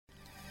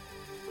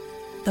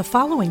The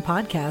following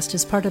podcast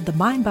is part of the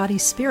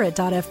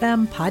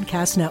MindBodySpirit.fm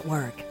podcast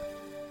network.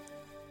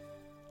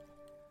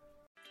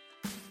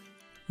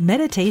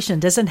 Meditation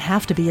doesn't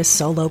have to be a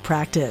solo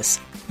practice.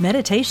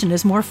 Meditation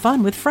is more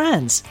fun with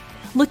friends.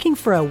 Looking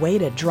for a way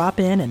to drop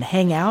in and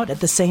hang out at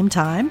the same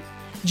time?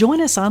 Join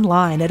us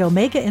online at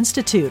Omega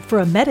Institute for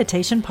a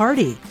meditation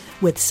party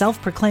with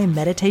self-proclaimed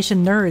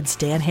meditation nerds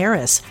Dan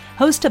Harris,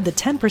 host of the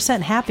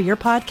 10% Happier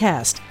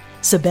podcast,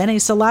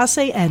 Sebene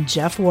Selassie, and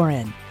Jeff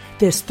Warren.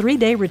 This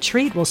 3-day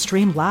retreat will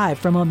stream live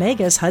from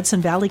Omega's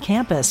Hudson Valley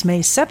campus May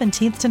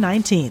 17th to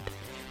 19th.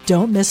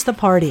 Don't miss the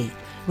party.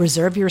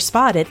 Reserve your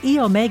spot at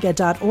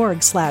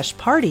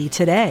eomega.org/party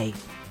today.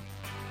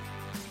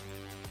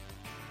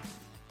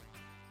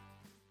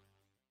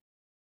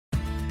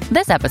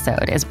 This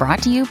episode is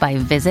brought to you by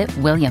Visit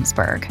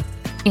Williamsburg.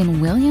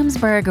 In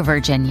Williamsburg,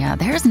 Virginia,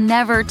 there's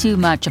never too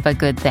much of a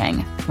good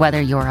thing.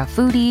 Whether you're a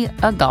foodie,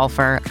 a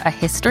golfer, a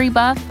history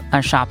buff, a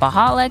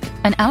shopaholic,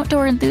 an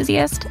outdoor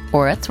enthusiast,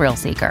 or a thrill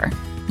seeker,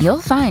 you'll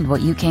find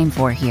what you came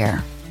for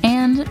here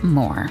and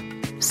more.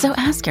 So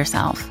ask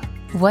yourself,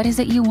 what is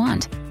it you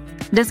want?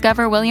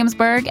 Discover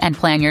Williamsburg and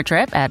plan your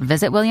trip at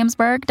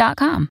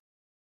visitwilliamsburg.com.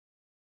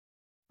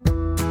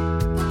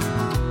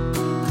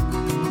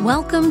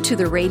 Welcome to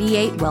the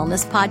Radiate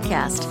Wellness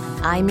Podcast.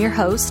 I'm your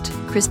host,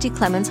 Christy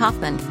Clemens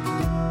Hoffman.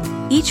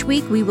 Each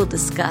week we will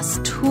discuss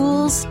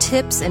tools,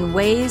 tips, and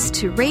ways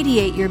to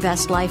radiate your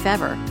best life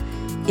ever,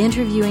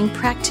 interviewing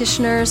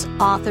practitioners,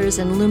 authors,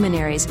 and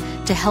luminaries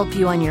to help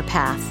you on your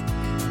path.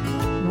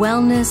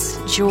 Wellness,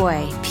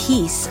 joy,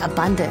 peace,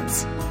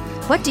 abundance.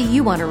 What do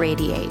you want to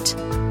radiate?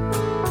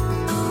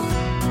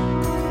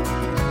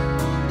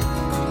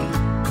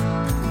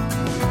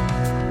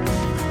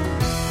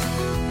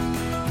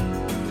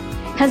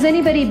 Has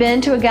anybody been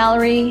to a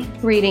gallery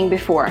reading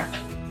before?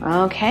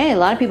 Okay, a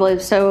lot of people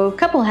have, so a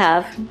couple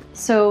have.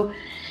 So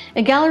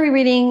a gallery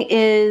reading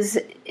is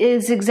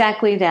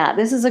exactly that.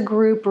 This is a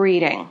group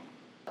reading.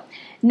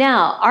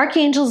 Now,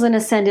 archangels and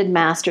ascended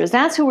masters,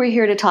 that's who we're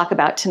here to talk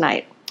about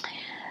tonight.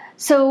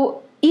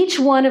 So each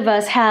one of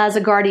us has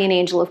a guardian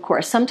angel, of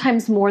course,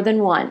 sometimes more than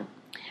one.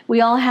 We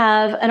all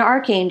have an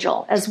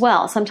archangel as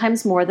well,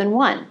 sometimes more than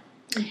one.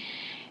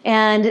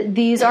 And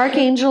these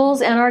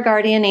archangels and our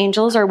guardian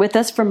angels are with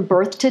us from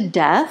birth to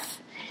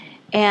death.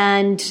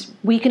 And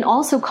we can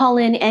also call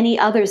in any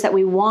others that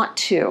we want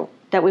to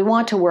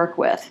work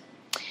with.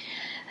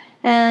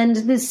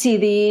 And let's see,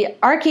 the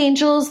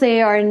archangels,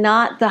 they are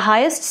not the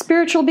highest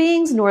spiritual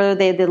beings, nor are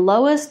they the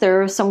lowest.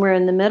 They're somewhere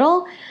in the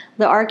middle.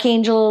 The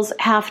archangels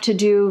have to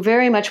do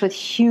very much with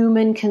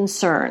human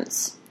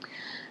concerns.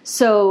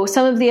 So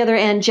some of the other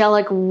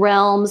angelic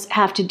realms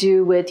have to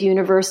do with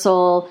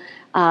universal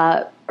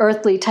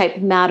earthly type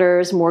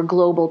matters, more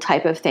global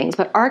type of things.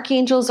 But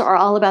archangels are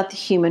all about the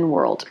human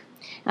world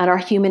and our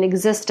human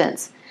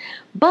existence.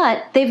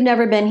 But they've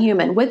never been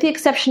human, with the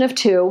exception of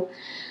 2.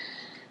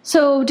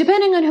 So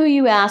depending on who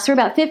you ask, there are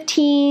about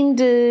 15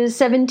 to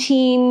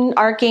 17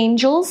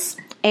 archangels.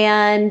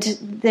 And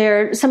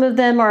some of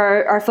them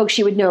are folks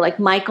you would know, like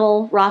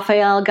Michael,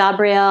 Raphael,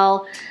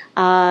 Gabriel.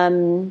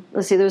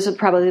 Let's see, those are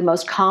probably the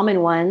most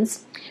common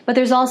ones. But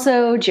there's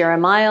also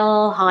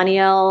Jeremiah,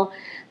 Haniel,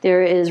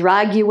 there is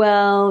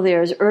Raguel,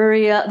 there's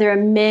Uriel, there are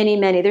many,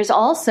 many. There's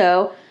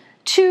also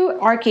 2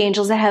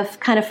 archangels that have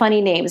kind of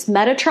funny names,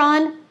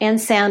 Metatron and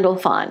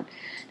Sandalphon.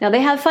 Now they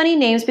have funny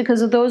names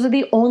because those are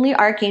the only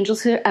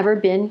archangels who have ever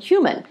been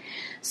human.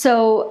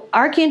 So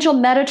Archangel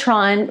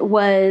Metatron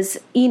was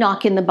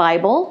Enoch in the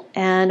Bible,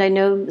 and I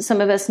know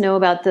some of us know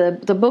about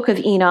the book of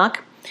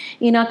Enoch.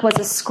 Enoch was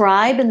a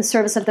scribe in the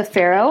service of the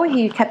Pharaoh.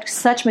 He kept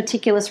such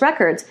meticulous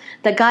records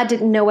that God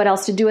didn't know what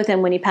else to do with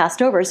him when he passed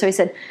over. So he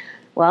said,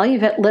 well,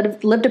 you've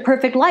lived a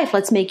perfect life.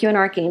 Let's make you an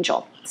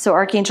archangel. So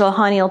Archangel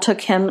Haniel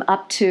took him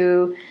up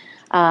to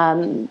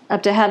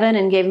heaven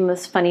and gave him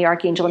this funny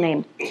archangel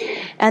name.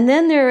 And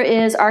then there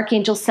is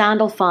Archangel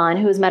Sandalphon,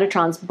 who is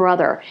Metatron's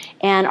brother.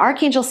 And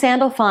Archangel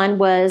Sandalphon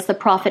was the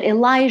prophet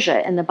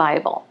Elijah in the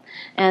Bible.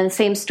 And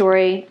same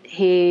story,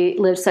 he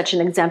lived such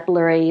an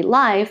exemplary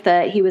life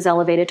that he was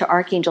elevated to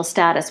archangel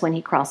status when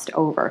he crossed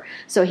over.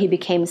 So he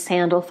became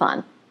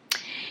Sandalphon.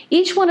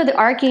 Each one of the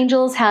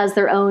archangels has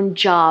their own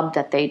job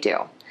that they do.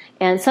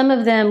 And some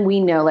of them we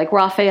know, like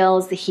Raphael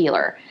is the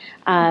healer.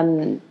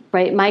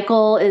 Right?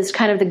 Michael is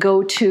kind of the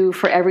go-to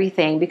for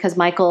everything because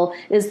Michael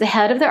is the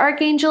head of the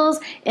archangels.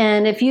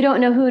 And if you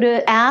don't know who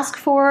to ask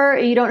for,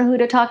 you don't know who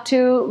to talk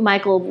to,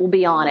 Michael will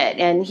be on it.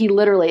 And he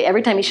literally,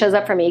 every time he shows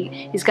up for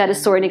me, he's got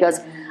his sword and he goes,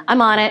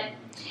 I'm on it.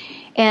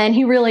 And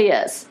he really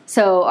is.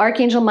 So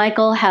Archangel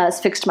Michael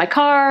has fixed my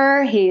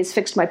car. He's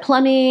fixed my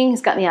plumbing.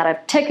 He's got me out of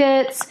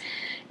tickets.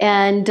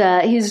 And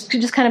he's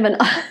just kind of an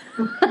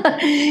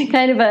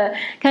kind of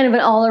an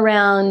all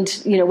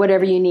around,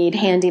 whatever you need,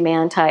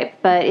 handyman type.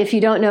 But if you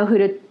don't know who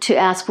to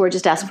ask for,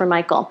 just ask for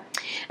Michael.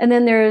 And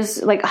then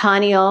there's like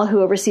Haniel,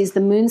 who oversees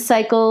the moon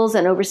cycles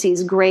and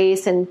oversees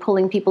grace and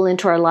pulling people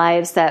into our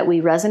lives that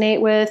we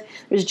resonate with.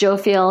 There's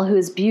Jophiel, who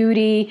is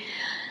beauty.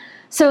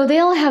 So they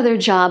all have their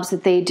jobs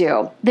that they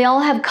do. They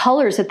all have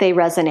colors that they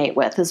resonate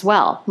with as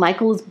well.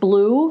 Michael is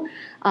blue.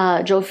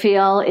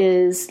 Jophiel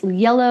is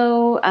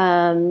yellow,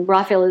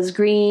 Raphael is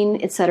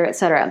green, etc.,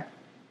 etc.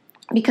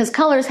 Because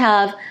colors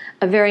have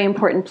a very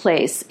important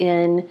place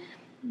in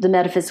the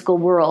metaphysical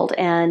world,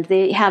 and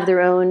they have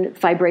their own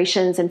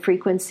vibrations and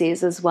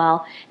frequencies as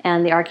well,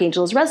 and the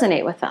archangels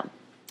resonate with them.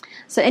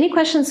 So any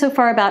questions so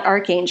far about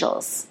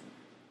archangels?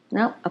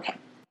 No? Okay.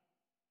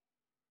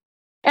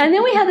 And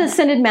then we have the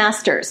Ascended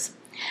Masters.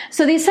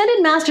 So the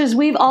Ascended Masters,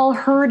 we've all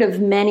heard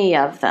of many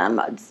of them.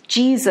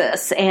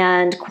 Jesus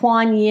and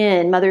Kuan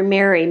Yin, Mother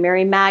Mary,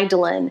 Mary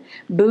Magdalene,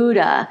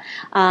 Buddha,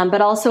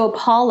 but also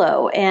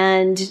Apollo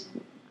and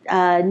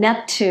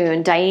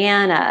Neptune,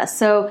 Diana.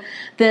 So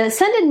the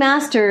Ascended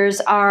Masters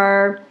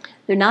they're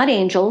not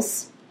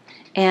angels,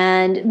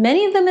 and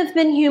many of them have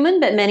been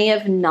human, but many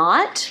have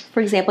not. For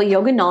example,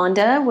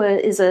 Yogananda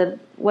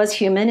was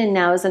human and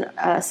now is an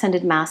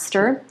Ascended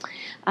Master.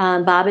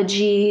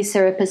 Babaji,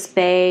 Serapis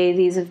Bey,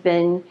 these have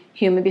been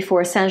human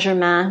before. Saint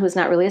Germain, who's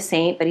not really a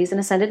saint, but he's an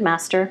Ascended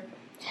Master.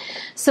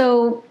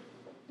 So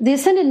the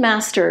Ascended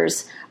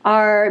Masters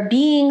are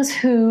beings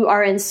who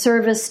are in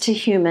service to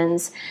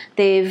humans.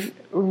 They've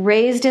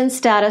raised in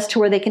status to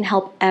where they can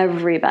help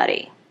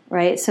everybody,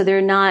 right? So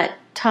they're not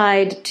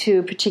tied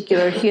to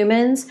particular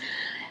humans,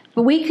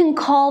 but we can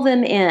call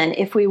them in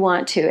if we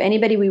want to.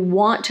 Anybody we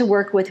want to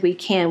work with, we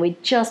can. We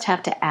just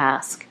have to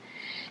ask.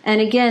 And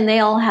again, they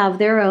all have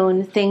their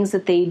own things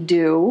that they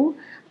do.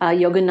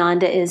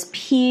 Yogananda is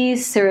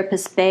peace.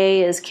 Serapis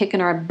Bey is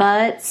kicking our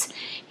butts.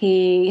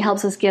 He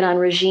helps us get on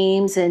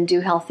regimes and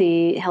do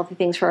healthy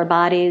things for our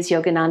bodies.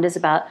 Yogananda is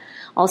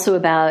also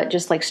about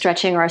just like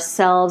stretching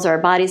ourselves, our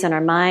bodies, and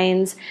our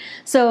minds.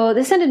 So the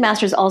Ascended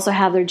Masters also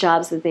have their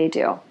jobs that they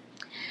do.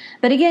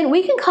 But again,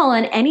 we can call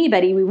on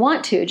anybody we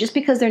want to, just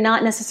because they're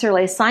not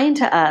necessarily assigned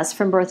to us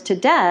from birth to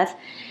death.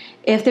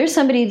 If there's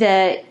somebody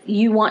that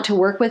you want to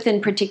work with in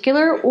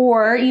particular,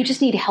 or you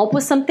just need help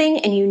with something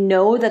and you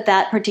know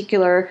that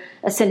particular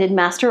Ascended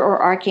Master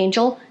or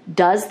Archangel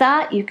does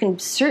that, you can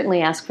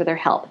certainly ask for their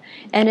help.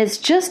 And it's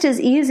just as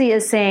easy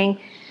as saying,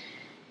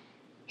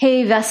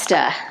 hey,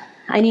 Vesta,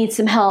 I need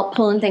some help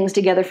pulling things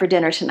together for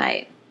dinner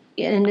tonight.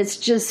 And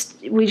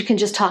we can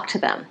just talk to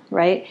them,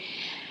 right?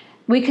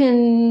 We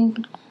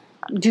can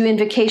do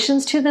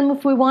invocations to them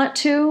if we want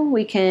to.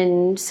 We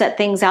can set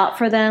things out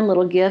for them,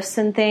 little gifts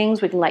and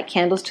things. We can light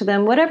candles to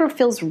them, whatever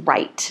feels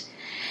right.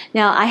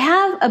 Now, I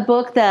have a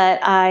book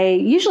that I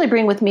usually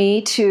bring with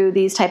me to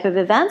these type of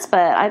events,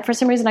 but for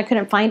some reason I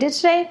couldn't find it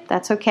today.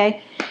 That's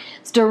okay.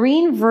 It's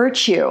Doreen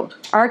Virtue,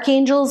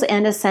 Archangels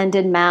and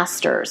Ascended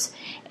Masters.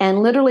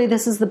 And literally,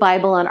 this is the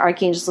Bible on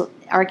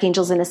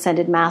archangels and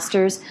Ascended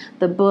Masters.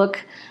 The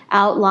book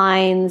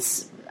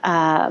outlines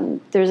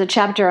there's a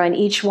chapter on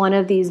each one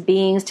of these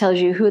beings, tells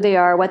you who they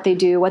are, what they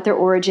do, what their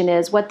origin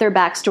is, what their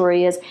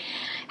backstory is,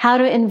 how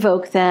to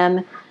invoke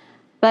them.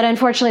 But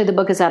unfortunately, the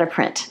book is out of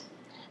print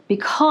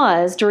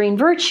because Doreen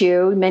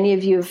Virtue, many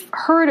of you have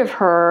heard of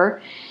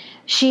her,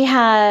 she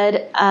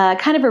had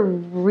kind of a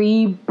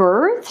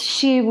rebirth.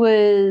 She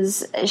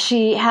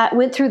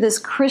went through this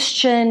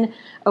Christian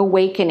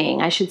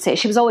awakening, I should say.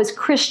 She was always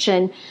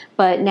Christian,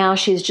 but now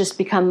she's just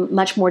become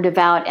much more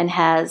devout and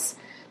has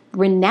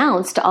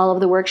renounced all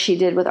of the work she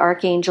did with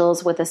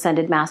archangels, with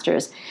Ascended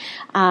Masters.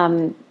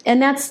 And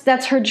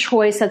that's her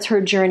choice, that's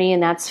her journey,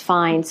 and that's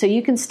fine. So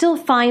you can still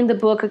find the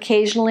book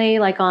occasionally,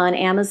 like on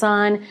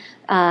Amazon.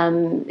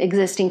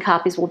 Existing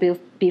copies will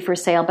be for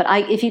sale, but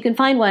if you can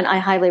find one, I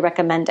highly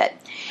recommend it.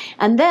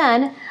 And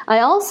then I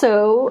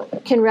also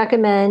can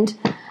recommend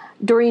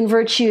Doreen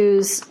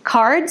Virtue's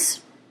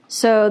cards.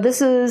 So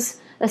this is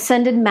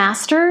Ascended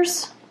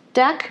Masters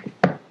deck,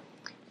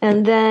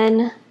 and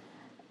then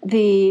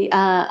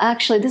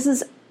this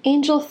is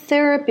Angel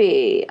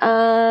Therapy.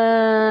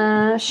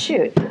 I've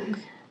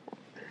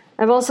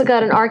also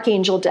got an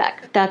Archangel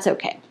deck. That's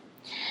okay.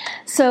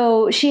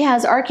 So she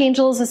has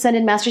Archangels,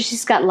 Ascended Masters.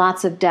 She's got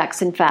lots of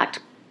decks, in fact.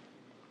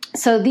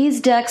 So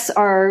these decks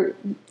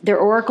they're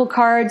oracle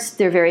cards.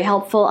 They're very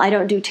helpful. I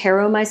don't do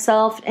tarot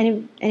myself.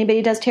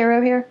 Anybody does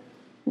tarot here?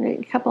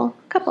 A couple.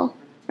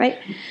 Right?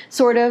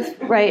 Sort of,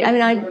 right? I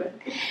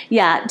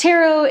mean,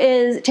 tarot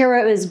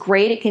is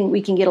great.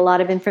 We can get a lot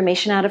of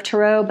information out of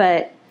tarot,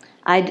 but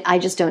I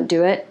just don't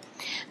do it.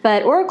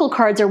 But oracle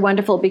cards are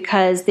wonderful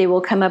because they will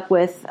come up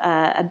with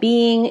a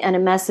being and a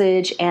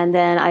message, and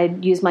then I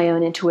use my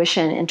own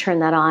intuition and turn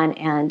that on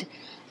and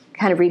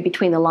kind of read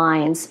between the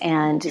lines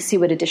and see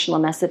what additional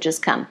messages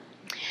come.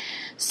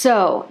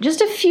 So,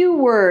 just a few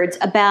words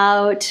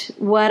about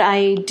what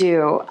I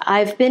do.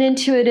 I've been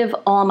intuitive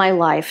all my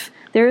life.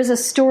 There is a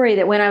story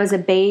that when I was a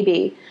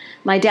baby,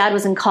 my dad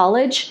was in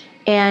college,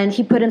 and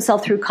he put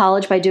himself through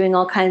college by doing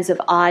all kinds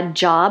of odd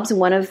jobs,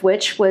 one of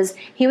which was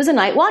he was a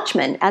night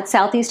watchman at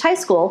Southeast High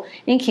School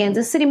in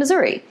Kansas City,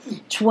 Missouri.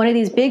 It's one of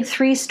these big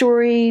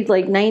 3-story,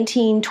 like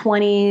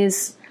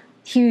 1920s,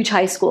 huge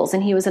high schools,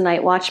 and he was a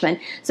night watchman.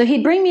 So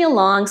he'd bring me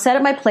along, set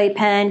up my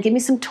playpen, give me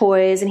some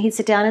toys, and he'd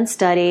sit down and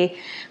study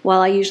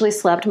while I usually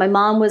slept. My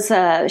mom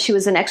she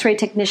was an x-ray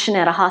technician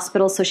at a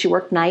hospital, so she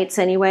worked nights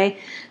anyway.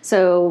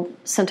 So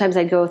sometimes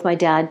I'd go with my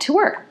dad to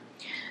work.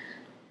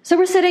 So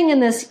we're sitting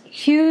in this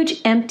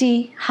huge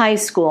empty high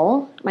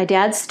school. My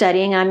dad's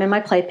studying. I'm in my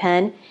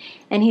playpen.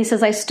 And he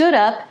says, I stood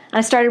up and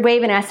I started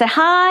waving. And I said,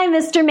 hi,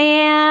 Mr.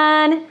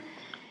 Man.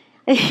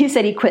 And he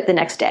said he quit the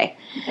next day.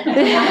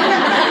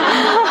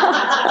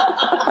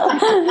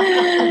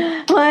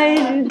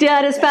 My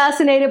dad is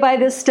fascinated by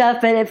this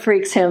stuff, and it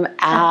freaks him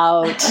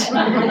out.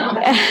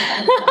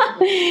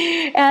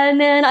 And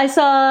then I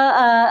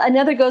saw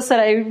another ghost that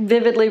I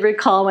vividly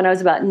recall when I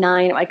was about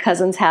 9 at my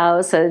cousin's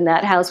house, and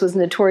that house was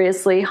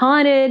notoriously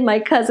haunted. My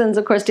cousins,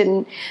 of course,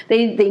 they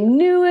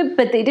knew it,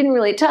 but they didn't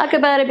really talk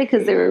about it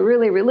because they were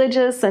really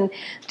religious and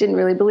didn't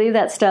really believe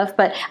that stuff.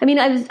 But I mean,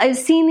 I've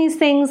seen these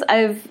things,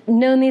 I've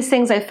known these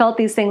things, I felt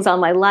these things all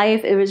my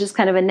life. It was just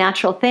kind of a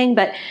natural thing.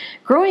 But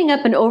growing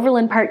up in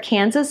Overland Park,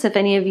 Kansas, if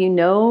any of you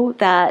know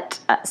that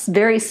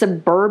very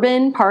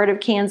suburban part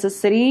of Kansas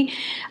City,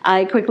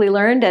 I quickly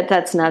learned that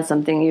that's not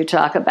something you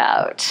talk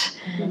about.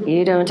 Mm-hmm.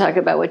 You don't talk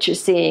about what you're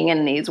seeing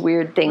and these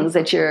weird things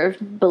that you're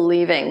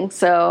believing.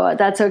 So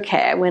that's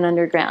okay. I went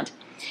underground.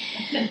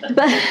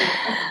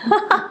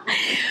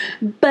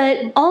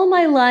 But all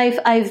my life,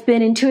 I've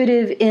been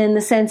intuitive in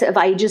the sense of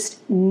I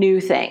just knew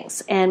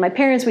things. And my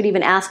parents would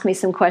even ask me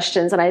some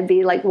questions, and I'd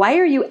be like, why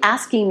are you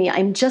asking me?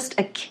 I'm just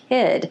a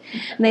kid.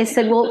 And they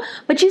said, well,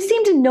 but you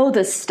seem to know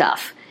this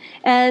stuff.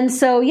 And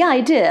so, yeah, I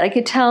did. I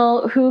could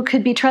tell who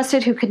could be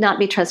trusted, who could not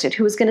be trusted,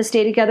 who was going to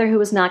stay together, who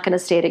was not going to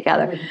stay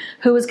together,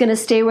 who was going to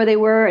stay where they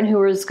were, and who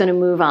was going to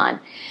move on.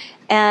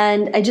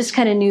 And I just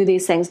kind of knew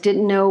these things,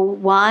 didn't know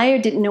why or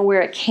didn't know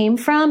where it came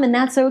from, and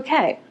that's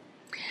okay.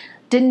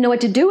 Didn't know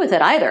what to do with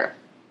it either.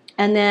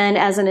 And then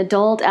as an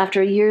adult,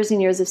 after years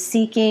and years of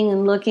seeking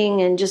and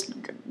looking and just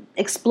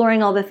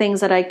exploring all the things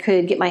that I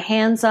could get my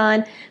hands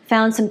on,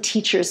 found some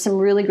teachers, some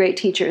really great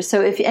teachers.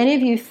 So if any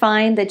of you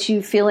find that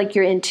you feel like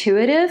you're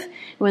intuitive and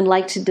would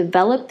like to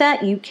develop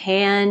that, you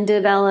can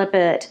develop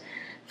it.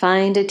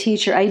 Find a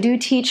teacher. I do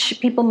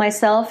teach people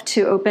myself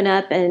to open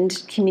up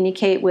and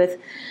communicate with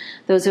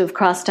those who have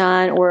crossed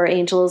on, or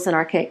angels and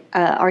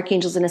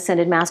archangels and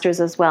ascended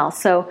masters as well.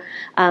 So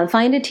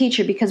find a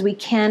teacher, because we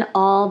can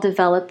all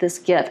develop this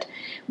gift.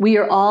 We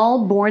are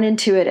all born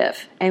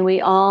intuitive, and we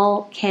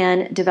all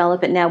can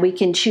develop it. Now, we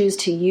can choose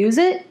to use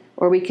it,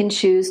 or we can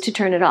choose to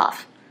turn it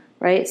off,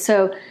 right?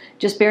 So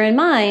just bear in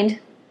mind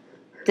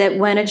that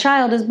when a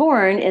child is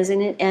born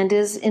and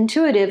is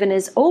intuitive and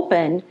is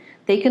open,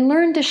 they can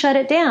learn to shut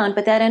it down,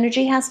 but that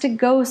energy has to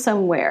go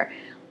somewhere.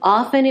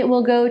 Often it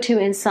will go to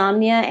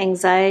insomnia,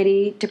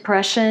 anxiety,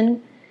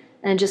 depression,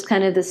 and just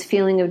kind of this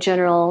feeling of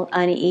general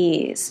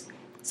unease.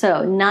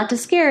 So not to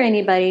scare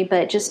anybody,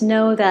 but just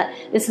know that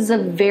this is a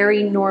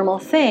very normal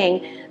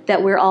thing,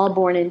 that we're all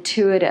born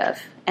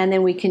intuitive, and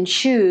then we can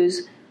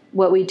choose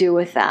what we do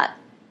with that.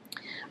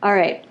 All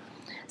right.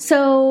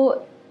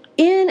 So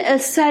in a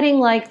setting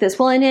like this,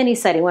 well, in any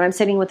setting, when I'm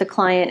sitting with a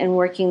client and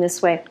working this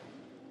way,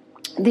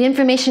 the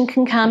information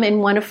can come in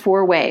one of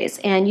 4 ways,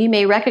 and you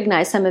may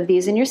recognize some of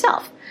these in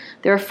yourself.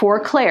 There are 4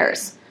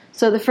 clairs.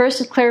 So the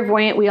first is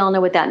clairvoyant. We all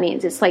know what that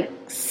means. It's like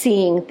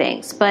seeing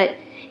things, but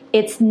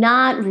it's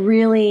not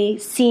really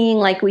seeing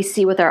like we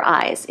see with our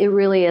eyes. It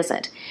really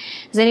isn't.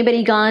 Has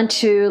anybody gone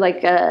to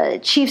like a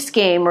Chiefs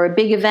game or a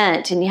big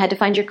event and you had to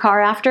find your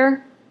car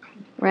after?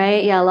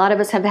 Right? Yeah, a lot of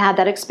us have had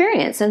that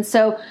experience. And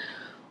so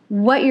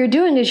what you're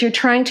doing is you're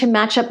trying to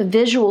match up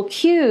visual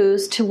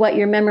cues to what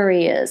your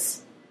memory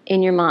is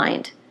in your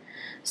mind.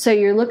 So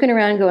you're looking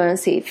around going,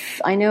 let's see,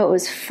 I know it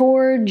was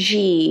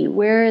 4G.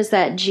 Where is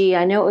that G?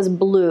 I know it was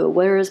blue.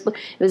 Where is blue?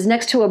 It was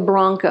next to a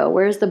Bronco.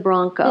 Where's the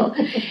Bronco?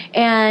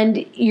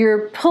 And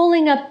you're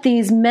pulling up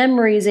these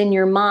memories in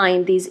your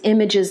mind, these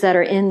images that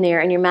are in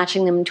there, and you're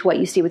matching them to what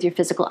you see with your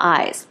physical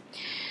eyes.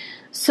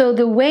 So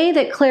the way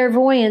that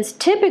clairvoyants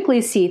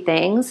typically see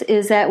things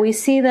is that we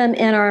see them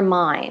in our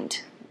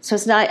mind. So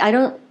it's not,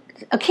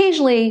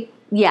 occasionally,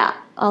 yeah,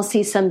 I'll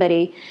see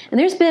somebody. And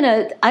there's been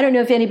I don't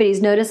know if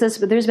anybody's noticed this,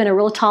 but there's been a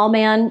real tall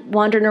man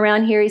wandering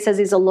around here. He says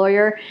he's a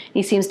lawyer.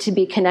 He seems to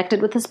be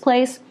connected with this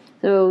place.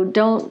 So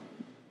don't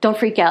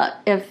freak out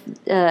if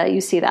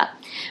you see that.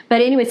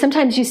 But anyway,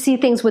 sometimes you see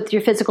things with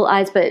your physical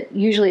eyes, but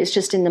usually it's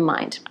just in the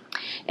mind.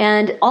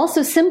 And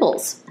also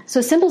symbols.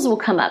 So symbols will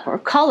come up, or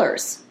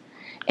colors.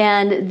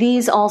 And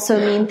these also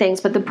mean things.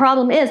 But the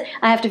problem is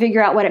I have to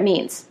figure out what it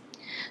means.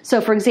 So,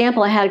 for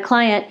example, I had a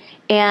client,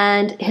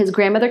 and his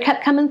grandmother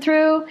kept coming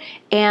through,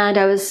 and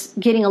I was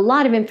getting a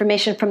lot of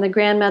information from the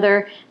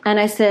grandmother, and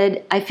I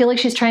said, I feel like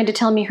she's trying to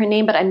tell me her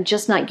name, but I'm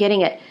just not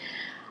getting it.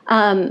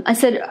 I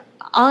said,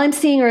 all I'm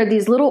seeing are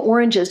these little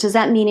oranges. Does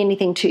that mean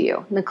anything to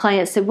you? And the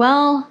client said,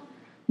 well,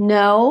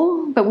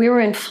 no, but we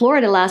were in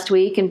Florida last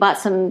week and bought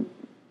some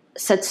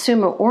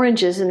Satsuma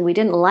oranges, and we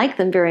didn't like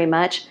them very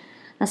much.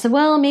 I said,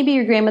 well, maybe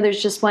your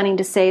grandmother's just wanting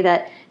to say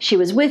that she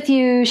was with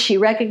you, she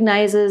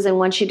recognizes, and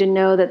wants you to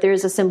know that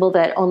there's a symbol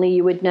that only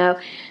you would know.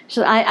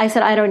 So I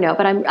said, I don't know,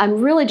 but I'm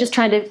really just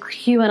trying to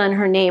cue in on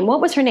her name. What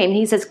was her name? And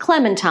he says,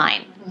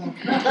 Clementine.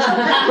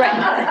 Right.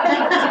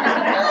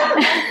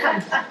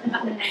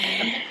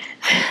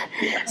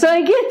 So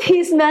I get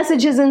these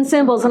messages and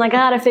symbols, and I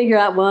got to figure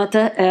out what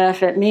the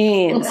F it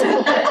means.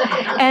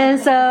 And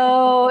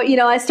so,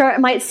 I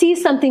might see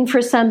something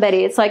for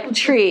somebody. It's like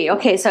tree.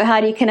 Okay, so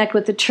how do you connect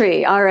with the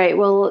tree? All right,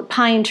 well,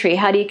 pine tree.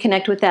 How do you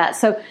connect with that?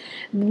 So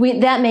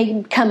that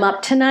may come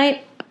up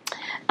tonight.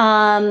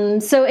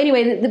 So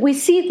anyway, we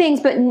see things,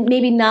 but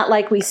maybe not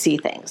like we see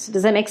things.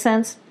 Does that make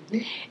sense?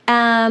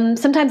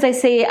 Sometimes I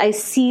say I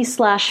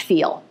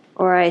see/feel,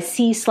 or I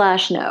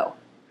see/know.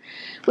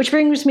 Which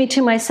brings me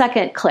to my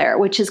second clair,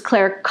 which is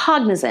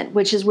claircognizant,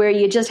 which is where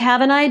you just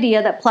have an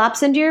idea that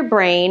plops into your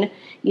brain.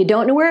 You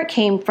don't know where it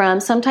came from.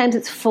 Sometimes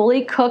it's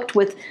fully cooked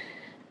with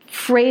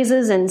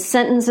phrases and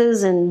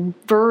sentences and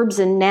verbs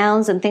and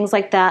nouns and things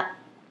like that.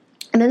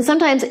 And then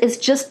sometimes it's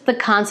just the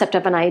concept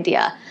of an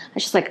idea.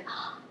 It's just like,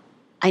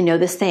 I know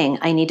this thing.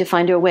 I need to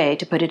find a way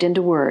to put it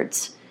into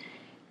words.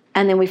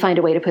 And then we find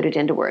a way to put it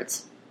into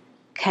words.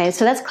 Okay,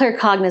 so that's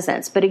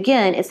claircognizance. But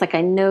again, it's like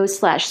I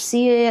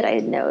know/see it, I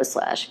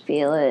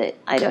know/feel it,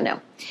 I don't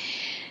know.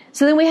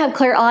 So then we have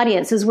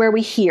clairaudience, is where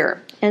we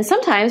hear. And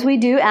sometimes we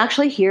do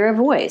actually hear a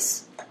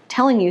voice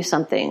telling you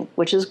something,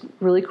 which is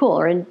really cool.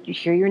 Or you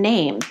hear your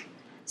name.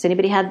 Has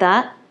anybody had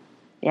that?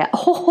 Yeah.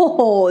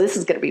 Oh, this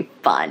is going to be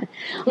fun.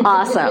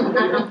 Awesome.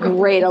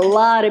 Great. A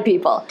lot of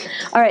people.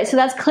 All right, so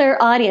that's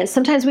clairaudience.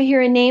 Sometimes we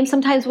hear a name,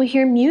 sometimes we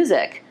hear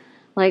music.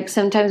 Like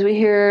sometimes we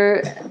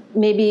hear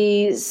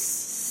maybe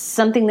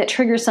something that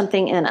triggers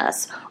something in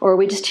us, or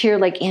we just hear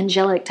like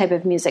angelic type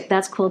of music.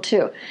 That's cool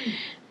too.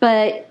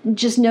 But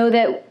just know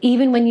that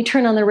even when you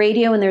turn on the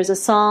radio and there's a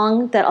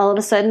song that all of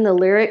a sudden the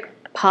lyric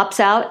pops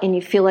out and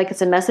you feel like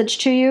it's a message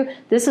to you,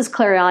 this is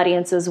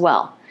clairaudience as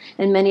well.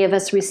 And many of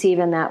us receive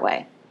in that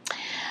way.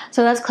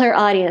 So that's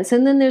clairaudience.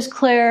 And then there's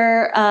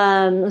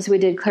we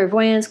did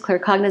clairvoyance,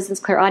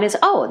 claircognizance, clairaudience.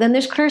 Oh, then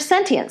there's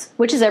clairsentience,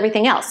 which is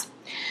everything else.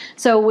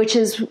 So which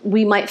is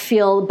we might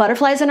feel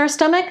butterflies in our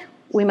stomach.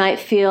 We might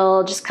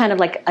feel just kind of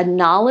like a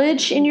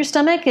knowledge in your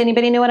stomach.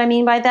 Anybody know what I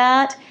mean by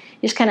that?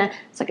 You just kind of,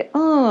 it's like,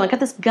 oh, I got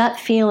this gut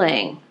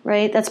feeling,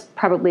 right? That's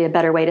probably a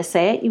better way to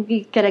say it.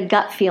 You get a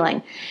gut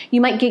feeling. You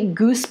might get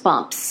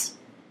goosebumps,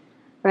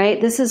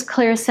 right? This is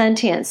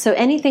clairsentience. So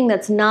anything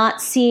that's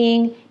not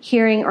seeing,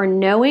 hearing, or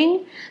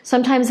knowing,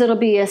 sometimes it'll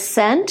be a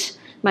scent.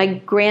 My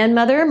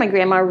grandmother, my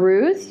Grandma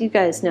Ruth, you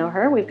guys know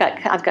her.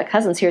 I've got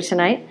cousins here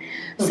tonight.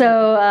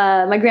 So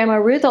my Grandma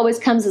Ruth always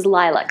comes as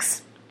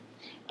lilacs.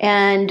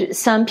 And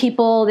some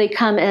people, they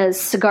come as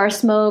cigar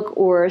smoke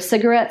or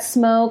cigarette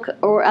smoke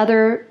or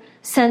other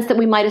scents that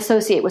we might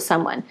associate with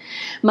someone.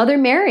 Mother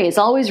Mary is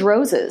always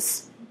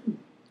roses.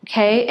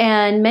 Okay,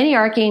 and many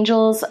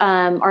archangels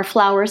are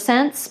flower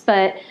scents,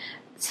 but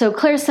so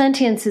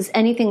clairsentience is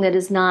anything that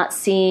is not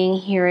seeing,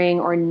 hearing,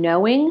 or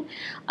knowing.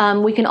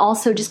 We can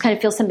also just kind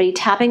of feel somebody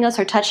tapping us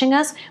or touching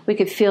us. We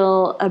could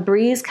feel a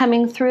breeze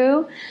coming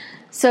through.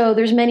 So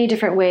there's many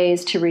different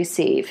ways to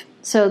receive.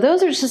 So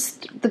those are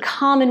just the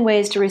common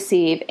ways to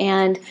receive.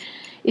 And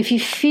if you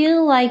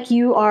feel like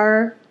you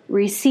are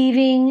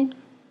receiving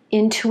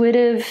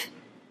intuitive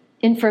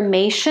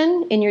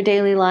information in your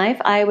daily life,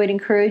 I would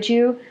encourage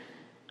you,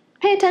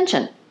 pay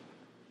attention.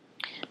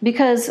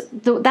 Because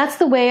that's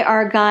the way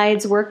our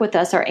guides work with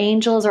us. Our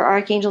angels, our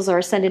archangels, our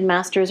ascended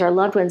masters, our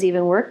loved ones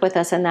even work with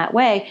us in that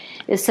way,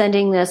 is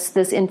sending this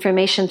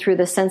information through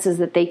the senses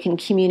that they can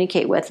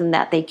communicate with and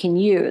that they can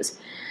use.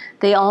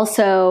 They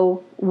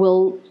also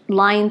will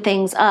line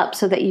things up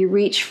so that you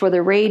reach for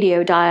the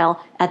radio dial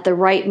at the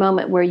right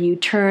moment where you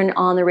turn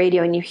on the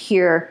radio and you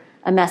hear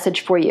a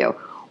message for you.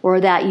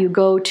 Or that you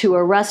go to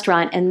a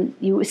restaurant and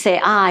you say,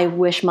 I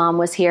wish Mom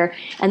was here,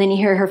 and then you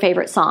hear her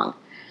favorite song.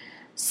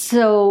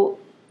 So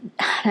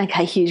I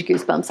got huge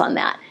goosebumps on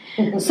that.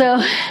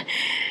 So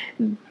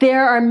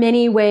there are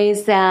many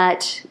ways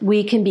that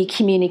we can be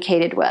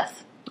communicated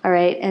with. All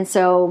right. And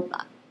so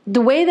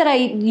the way that I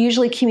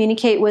usually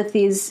communicate with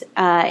these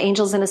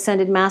angels and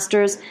ascended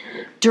masters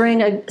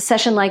during a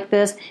session like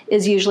this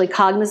is usually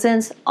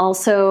cognizance,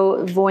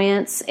 also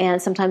voyance,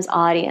 and sometimes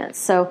audience.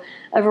 So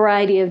a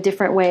variety of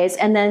different ways.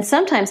 And then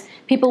sometimes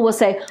people will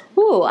say,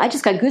 ooh, I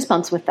just got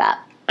goosebumps with that.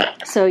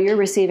 So you're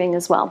receiving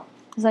as well.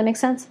 Does that make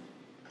sense?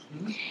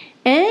 Mm-hmm.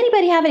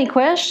 Anybody have any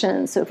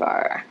questions so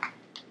far?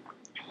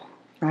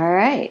 All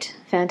right,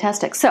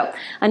 fantastic. So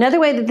another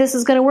way that this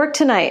is going to work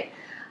tonight,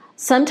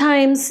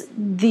 sometimes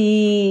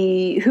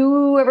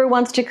whoever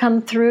wants to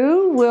come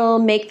through will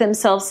make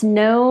themselves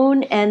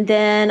known, and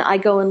then I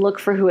go and look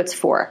for who it's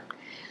for.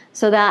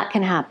 So that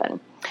can happen.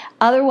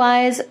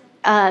 Otherwise,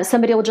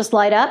 somebody will just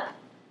light up,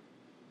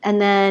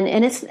 and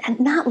it's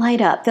not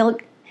light up.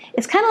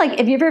 It's kind of like,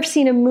 have you ever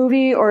seen a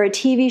movie or a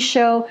TV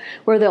show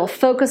where they'll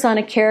focus on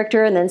a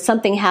character and then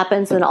something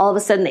happens and all of a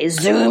sudden they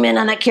zoom in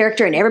on that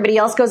character and everybody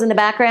else goes in the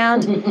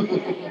background?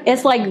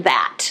 It's like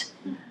that.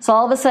 So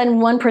all of a sudden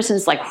one person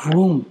is like,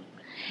 whoom.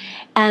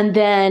 And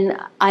then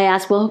I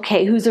ask, well,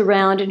 okay, who's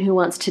around and who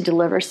wants to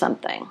deliver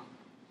something?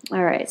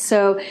 All right,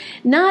 so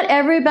not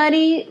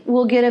everybody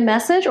will get a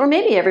message, or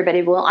maybe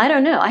everybody will. I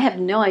don't know. I have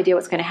no idea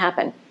what's going to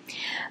happen.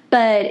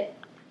 But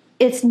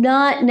it's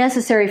not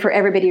necessary for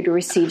everybody to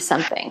receive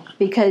something,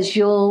 because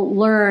you'll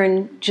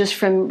learn just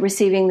from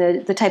receiving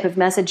the type of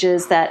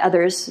messages that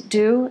others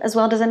do as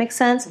well. Does that make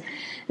sense?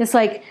 It's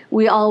like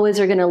we always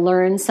are going to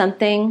learn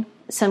something,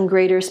 some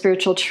greater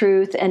spiritual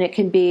truth, and it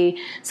can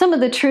be some of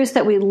the truths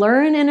that we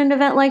learn in an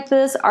event like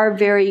this are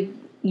very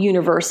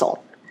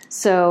universal.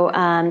 So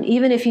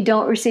even if you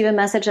don't receive a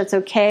message, that's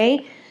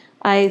okay.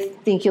 I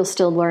think you'll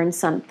still learn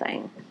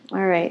something.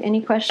 All right.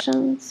 Any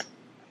questions?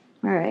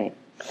 All right.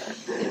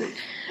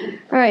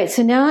 All right.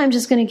 So now I'm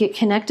just going to get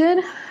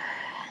connected.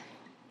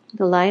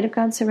 The light of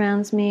God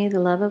surrounds me. The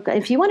love of God.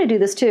 If you want to do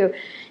this too,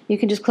 you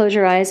can just close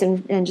your eyes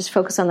and just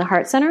focus on the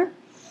heart center.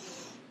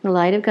 The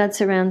light of God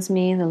surrounds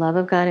me. The love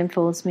of God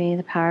enfolds me.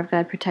 The power of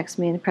God protects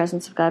me. The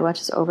presence of God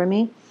watches over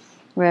me.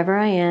 Wherever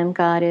I am,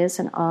 God is,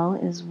 and all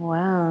is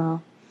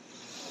well.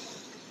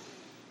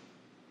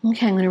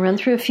 Okay, I'm going to run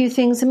through a few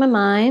things in my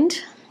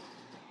mind.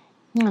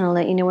 And I'll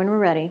let you know when we're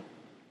ready.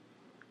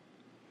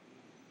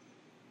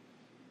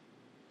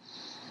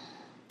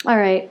 All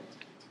right.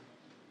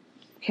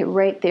 Okay,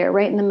 right there,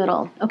 right in the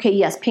middle. Okay,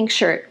 yes, pink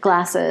shirt,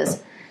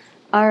 glasses.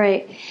 All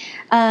right.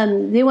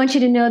 They want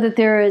you to know that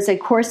there is a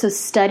course of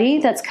study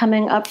that's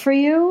coming up for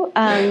you.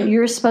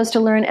 You're supposed to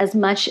learn as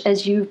much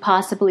as you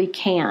possibly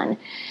can.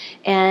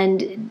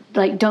 And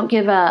don't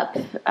give up.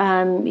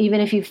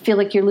 Even if you feel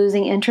like you're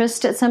losing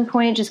interest at some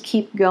point, just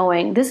keep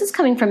going. This is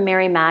coming from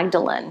Mary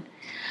Magdalene.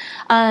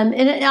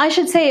 And I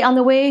should say, on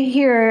the way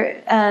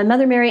here,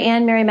 Mother Mary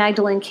and Mary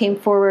Magdalene came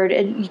forward.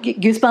 And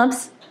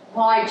goosebumps?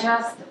 Well, I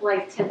just,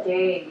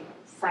 today,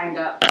 signed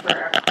up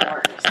for a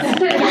course.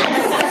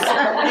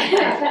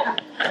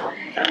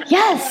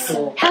 Yes!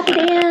 Happy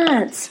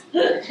dance!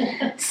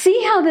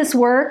 See how this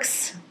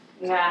works?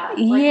 Yeah.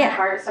 My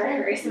heart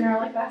started racing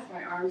really fast.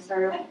 My arms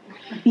started.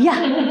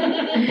 Yeah.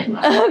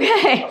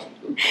 Okay.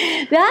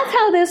 That's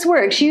how this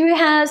works. You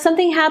have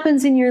something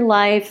happens in your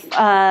life.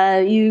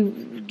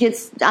 You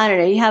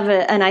have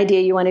an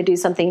idea you want to do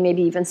something,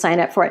 maybe even sign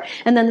up for it.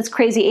 And then this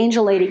crazy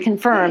angel lady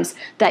confirms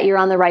that you're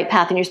on the right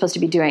path and you're supposed to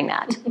be doing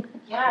that.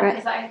 Yeah,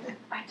 because I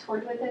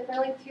toyed with it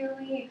for 2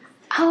 weeks.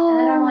 Oh. And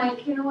then I'm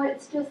like, you know what,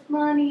 it's just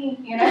money,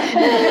 I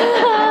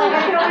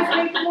can always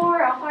make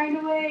more, I'll find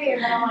a way.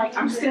 And then I'm like,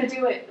 I'm just going to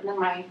do it. And then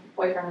my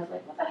boyfriend was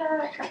like, what the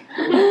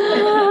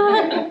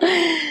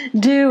heck?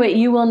 Do it.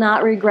 You will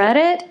not regret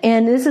it.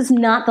 And this is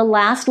not the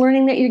last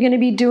learning that you're going to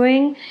be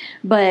doing,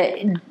 but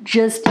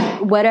just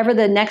whatever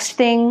the next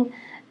thing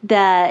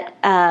that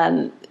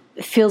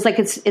feels like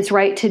it's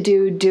right to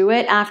do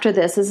it after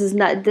this. This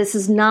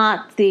is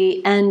not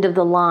the end of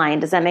the line.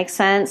 Does that make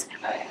sense?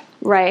 Oh, yeah.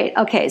 Right.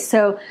 Okay.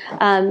 So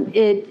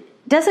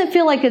it doesn't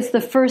feel like it's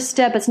the first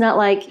step. It's not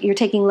like you're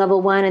taking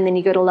level 1 and then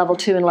you go to level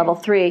 2 and level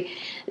 3.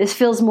 This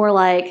feels more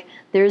like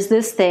there's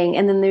this thing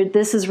and then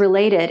this is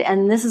related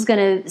and this is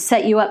going to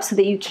set you up so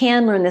that you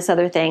can learn this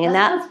other thing. And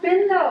that's what's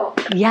been though.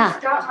 Yeah. I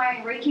just got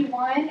my Reiki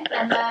 1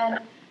 and then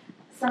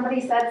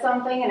somebody said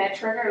something and it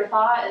triggered a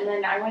thought and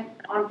then I went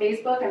on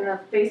Facebook and the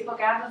Facebook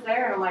app was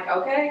there and I'm like,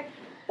 okay.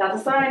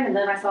 That's a sign, and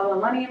then I saw the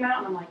money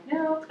amount, and I'm like,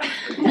 no.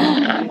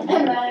 And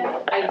then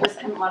I just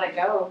couldn't let it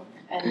go,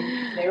 and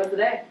today was the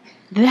day.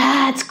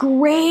 That's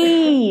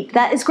great.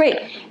 That is great.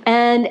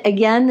 And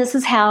again, this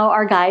is how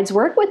our guides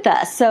work with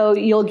us. So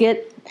you'll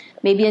get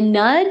maybe a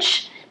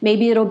nudge.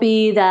 Maybe it'll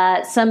be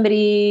that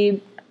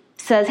somebody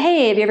says,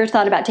 hey, have you ever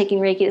thought about taking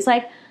Reiki? It's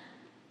like,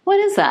 what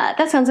is that?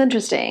 That sounds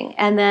interesting.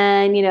 And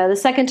then, the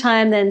second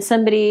time, then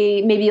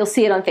maybe you'll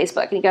see it on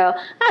Facebook and you go,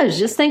 I was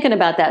just thinking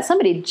about that.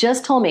 Somebody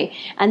just told me.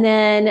 And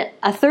then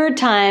a third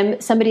time,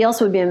 somebody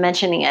else would be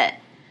mentioning it.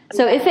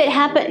 So if it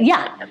happened,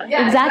 yeah,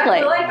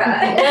 exactly. Like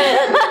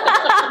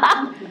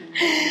that.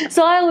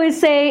 So I always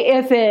say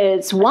if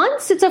it's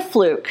once, it's a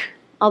fluke.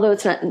 Although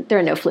there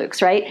are no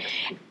flukes, right?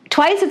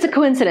 Twice, it's a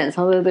coincidence.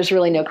 Although there's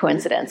really no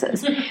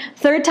coincidences.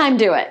 Third time,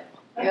 do it.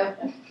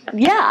 Yep.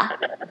 Yeah.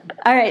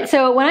 All right.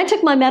 So when I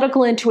took my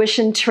medical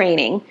intuition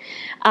training,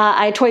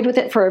 I toyed with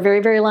it for a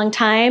very, very long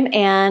time.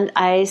 And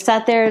I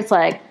sat there. It's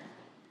like,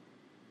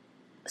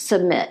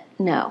 submit.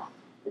 No.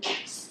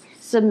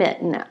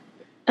 Submit. No.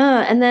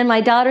 And then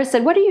my daughter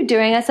said, what are you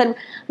doing? I said,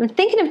 I'm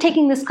thinking of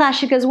taking this class.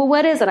 She goes, well,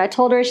 what is it? I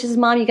told her. She says,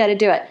 Mom, you got to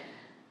do it.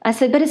 I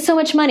said, but it's so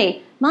much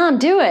money. Mom,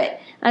 do it.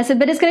 I said,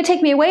 but it's going to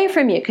take me away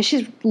from you because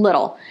she's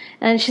little.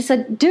 And she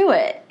said, do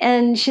it.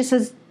 And she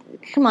says,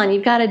 come on,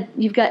 you've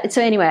got.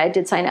 So anyway, I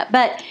did sign up.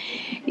 But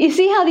you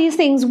see how these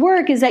things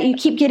work is that you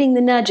keep getting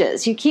the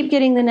nudges. You keep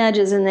getting the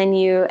nudges and then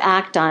you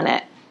act on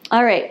it.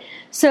 All right.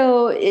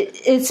 So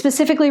it's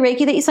specifically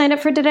Reiki that you signed up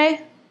for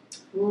today?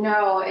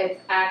 No, it's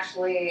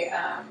actually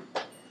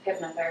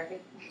hypnotherapy.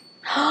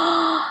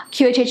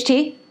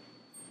 QHHT?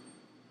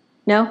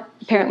 No,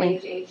 apparently.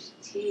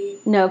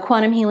 QHHT. No,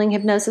 quantum healing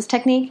hypnosis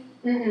technique?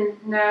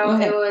 Mm-mm. No,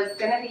 okay. It was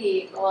going to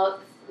be,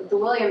 the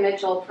William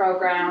Mitchell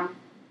program,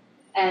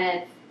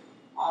 and it's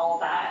all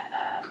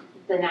that,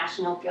 the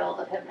National Guild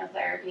of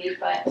Hypnotherapy,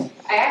 but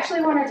I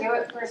actually want to do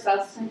it for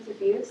substance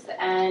abuse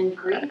and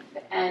grief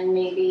and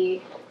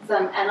maybe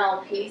some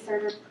NLP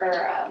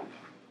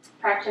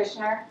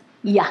practitioner.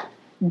 Yeah,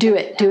 do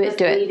it.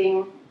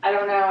 I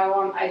don't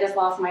know, I just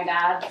lost my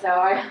dad,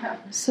 so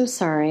so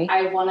sorry.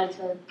 I wanted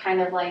to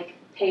kind of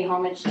pay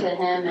homage to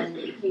him, and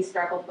he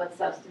struggled with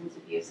substance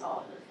abuse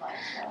all of his life.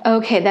 So.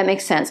 Okay, that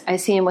makes sense. I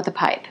see him with a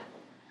pipe.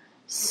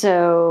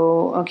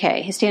 So,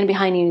 okay, he's standing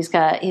behind you. He's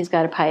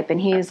got a pipe, and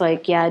he's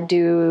like, "Yeah,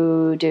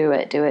 do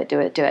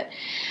it."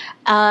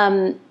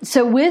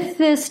 So with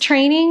this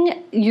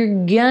training,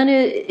 you're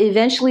gonna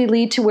eventually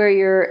lead to where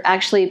you're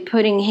actually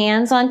putting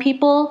hands on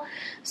people.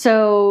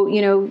 So,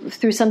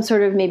 through some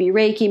sort of maybe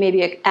Reiki,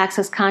 maybe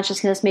access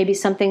consciousness, maybe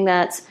something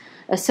that's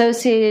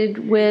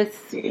associated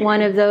with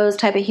one of those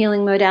type of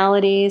healing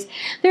modalities.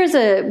 There's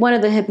one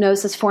of the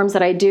hypnosis forms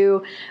that I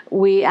do.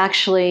 We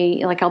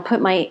actually, I'll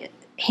put my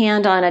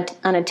hand on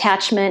an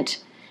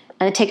attachment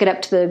and take it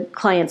up to the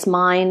client's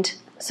mind.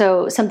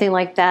 So something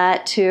like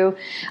that too.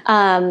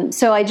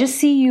 So I just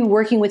see you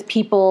working with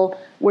people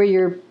where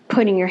you're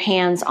putting your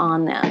hands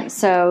on them.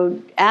 So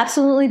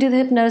absolutely do the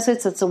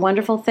hypnosis. It's a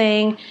wonderful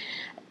thing.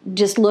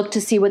 Just look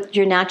to see what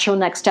your natural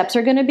next steps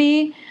are going to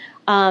be.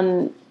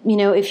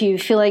 If you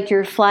feel like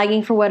you're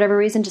flagging for whatever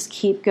reason, just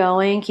keep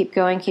going.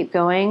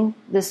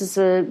 This is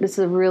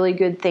a really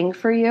good thing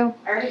for you.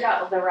 I already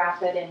got the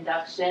rapid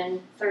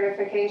induction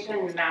certification,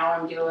 and now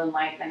I'm doing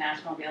the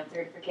National Guild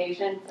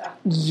certification. So.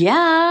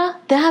 Yeah,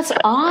 that's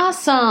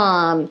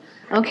awesome.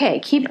 Okay,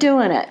 keep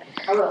doing it.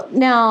 I will.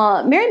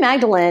 Now, Mary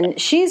Magdalene,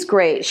 she's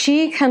great.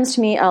 She comes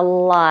to me a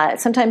lot.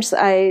 Sometimes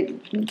I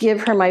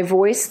give her my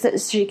voice so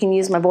she can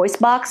use my voice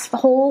box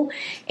hole,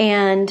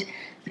 and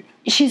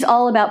she's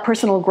all about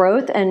personal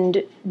growth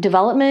and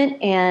development,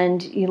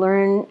 and you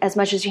learn as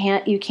much as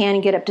you can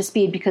and get up to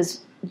speed because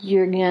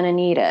you're going to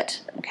need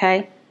it,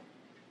 okay?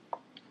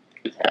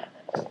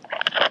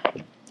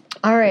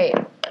 All right.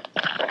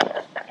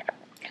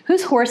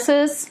 Who's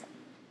horses?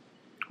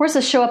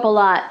 Horses show up a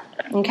lot.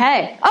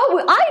 Okay.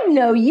 Oh, I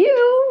know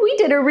you. We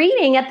did a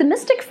reading at the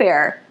Mystic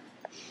Fair.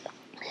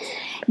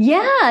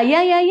 Yeah.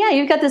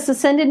 You've got this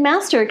Ascended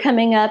Master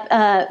coming up,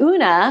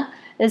 Una.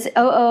 Is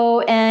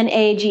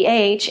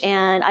Oonagh,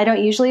 and I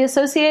don't usually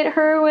associate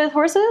her with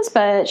horses,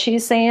 but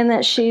she's saying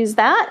that she's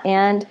that,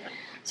 and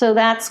so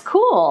that's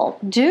cool.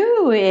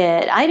 Do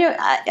it.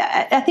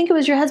 I think it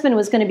was your husband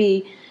was going to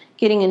be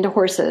getting into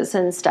horses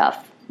and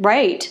stuff,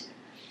 right?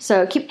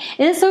 So and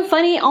it's so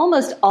funny.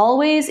 Almost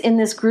always in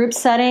this group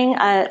setting,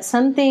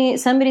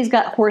 somebody's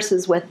got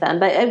horses with them,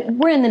 but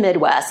we're in the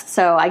Midwest,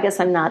 so I guess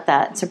I'm not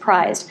that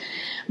surprised.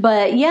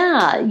 But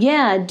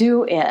yeah,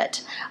 do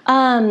it.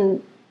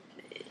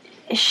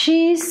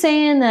 She's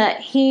saying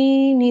that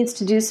he needs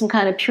to do some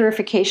kind of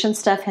purification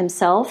stuff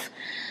himself.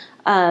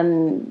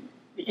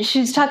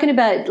 She's talking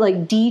about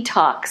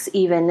detox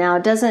even. Now,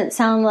 it doesn't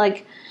sound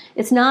like,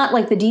 it's not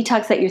like the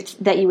detox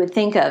that you would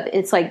think of.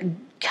 It's like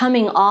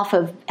coming off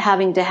of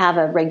having to have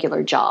a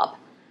regular job.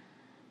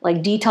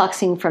 Like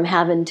detoxing from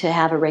having to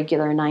have a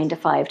regular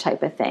 9-to-5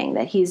 type of thing,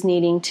 that he's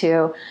needing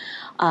to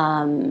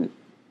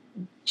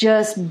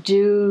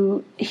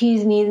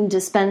he's needing to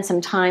spend some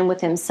time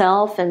with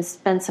himself and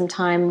spend some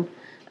time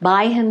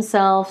by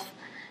himself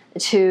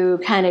to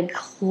kind of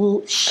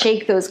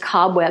shake those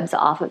cobwebs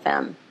off of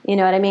him. You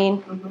know what I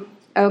mean? Mm-hmm.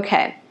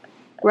 Okay.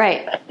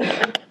 Right.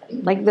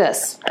 Like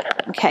this.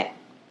 Okay.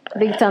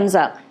 Big thumbs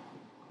up.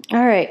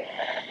 All right.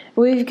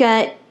 We've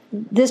got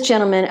this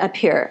gentleman up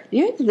here.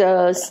 We've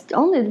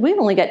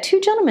only got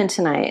 2 gentlemen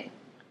tonight.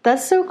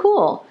 That's so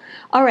cool.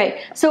 All right.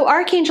 So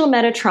Archangel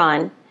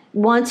Metatron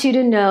wants you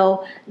to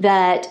know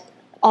that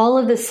all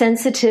of the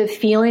sensitive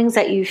feelings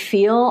that you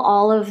feel,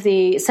 all of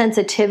the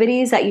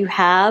sensitivities that you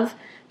have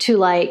to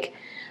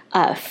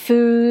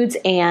foods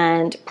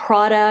and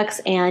products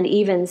and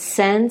even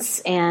scents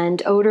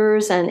and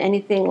odors and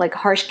anything like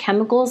harsh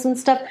chemicals and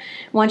stuff,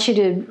 wants you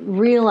to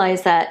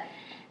realize that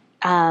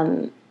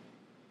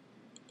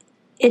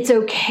it's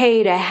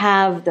okay to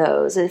have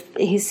those. If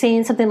he's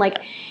saying something like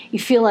you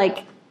feel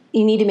like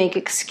you need to make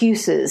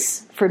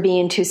excuses for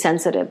being too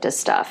sensitive to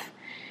stuff.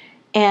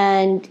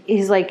 And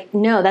he's like,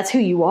 no, that's who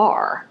you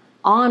are.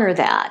 Honor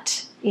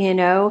that,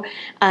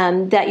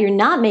 that you're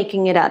not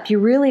making it up. You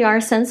really are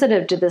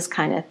sensitive to this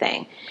kind of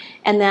thing.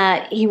 And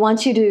that he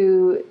wants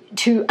you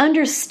to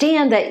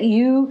understand that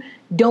you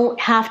don't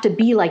have to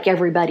be like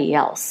everybody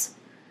else.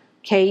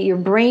 Okay? Your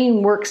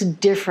brain works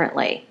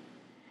differently.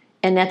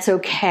 And that's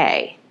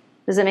okay.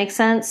 Does that make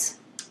sense?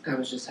 I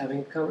was just having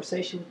a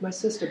conversation with my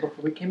sister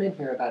before we came in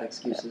here about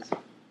excuses.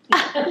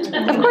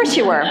 Of course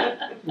you were.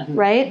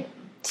 Right?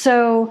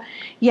 So,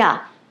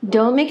 yeah,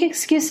 don't make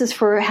excuses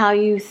for how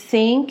you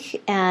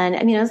think. And,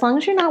 as long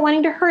as you're not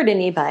wanting to hurt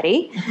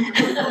anybody.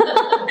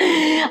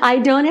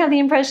 I don't have the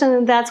impression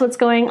that that's what's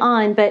going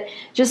on. But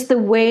just the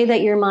way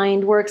that your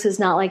mind works is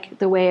not like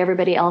the way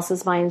everybody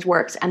else's mind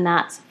works. And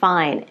that's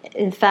fine.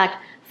 In fact,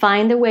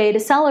 find a way to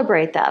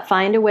celebrate that.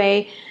 Find a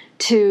way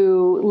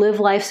to live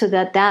life so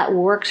that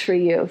works for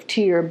you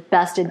to your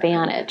best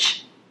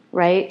advantage,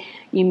 right?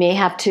 You may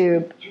have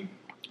to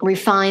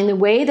refine the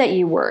way that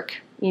you work.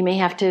 You may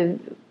have to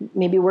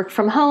maybe work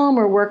from home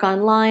or work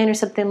online or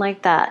something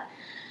like that.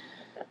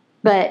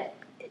 But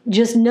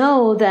just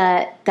know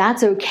that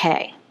that's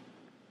okay.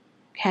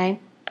 Okay?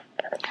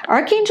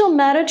 Archangel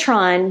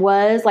Metatron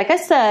was, like I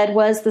said,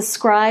 was the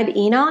scribe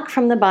Enoch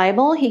from the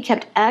Bible. He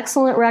kept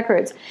excellent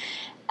records.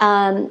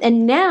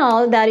 And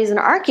now that he's an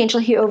archangel,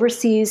 he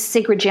oversees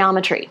sacred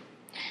geometry.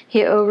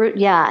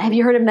 Have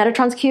you heard of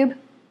Metatron's cube?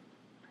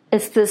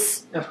 It's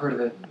this. I've heard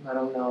of it. I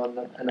don't know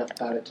enough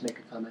about it to make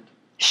a comment.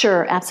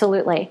 Sure,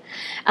 absolutely.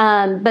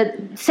 But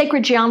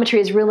sacred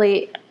geometry is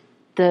really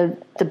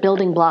the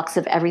building blocks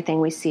of everything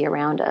we see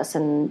around us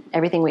and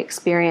everything we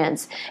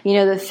experience. You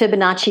know, the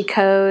Fibonacci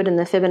code and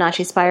the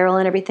Fibonacci spiral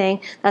and everything,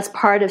 that's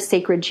part of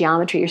sacred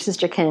geometry. Your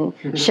sister can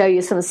show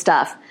you some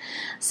stuff.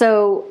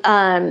 So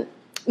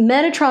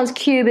Metatron's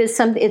cube is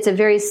it's a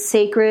very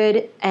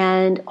sacred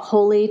and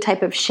holy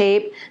type of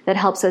shape that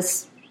helps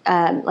us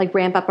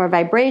ramp up our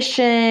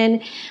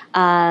vibration.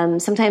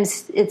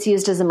 Sometimes it's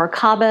used as a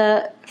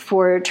Merkaba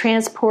for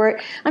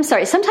transport. I'm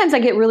sorry, sometimes I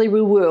get really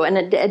woo-woo,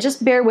 and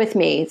just bear with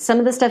me. Some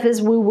of the stuff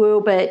is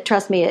woo-woo, but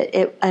trust me,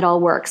 it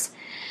all works.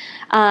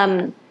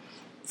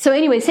 So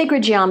anyway,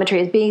 sacred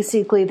geometry is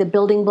basically the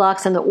building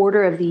blocks and the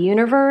order of the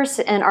universe,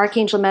 and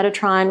Archangel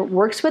Metatron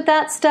works with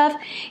that stuff,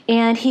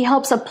 and he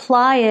helps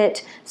apply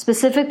it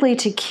specifically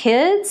to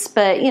kids,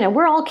 but,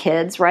 we're all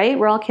kids, right?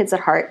 We're all kids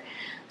at heart.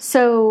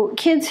 So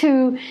kids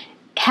who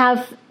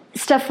have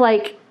stuff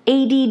like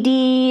ADD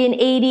and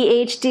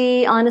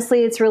ADHD,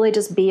 honestly, it's really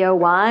just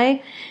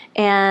BOY.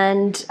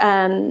 And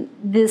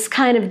this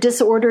kind of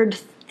disordered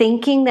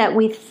thinking that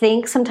we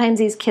think sometimes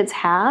these kids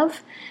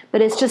have,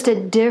 but it's just a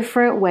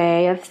different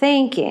way of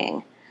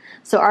thinking.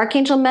 So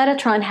Archangel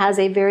Metatron has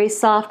a very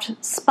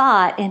soft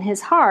spot in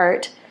his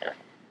heart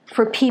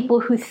for people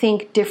who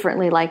think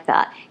differently like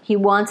that. He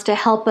wants to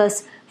help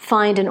us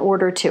find an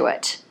order to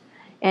it.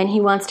 And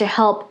he wants to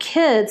help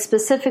kids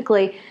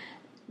specifically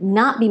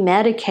not be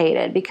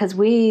medicated, because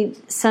we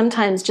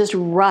sometimes just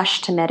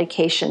rush to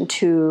medication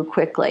too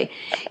quickly.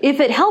 If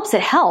it helps,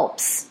 it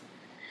helps.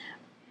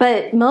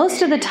 But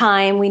most of the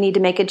time we need to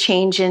make a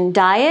change in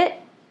diet.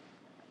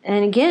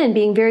 And again,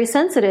 being very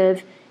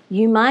sensitive,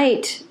 you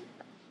might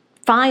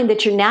find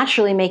that you're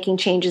naturally making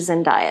changes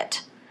in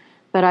diet.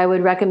 But I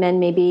would recommend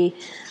maybe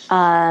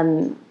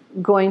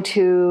going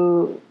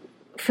to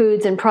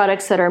foods and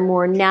products that are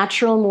more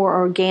natural, more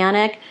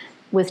organic,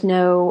 with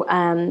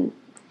no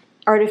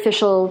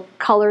artificial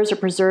colors or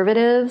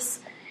preservatives.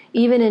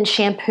 Even in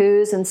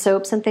shampoos and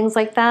soaps and things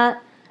like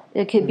that,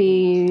 it could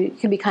be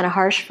kind of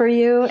harsh for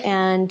you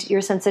and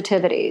your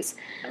sensitivities.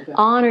 Okay.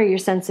 Honor your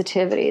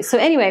sensitivities. So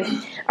anyway,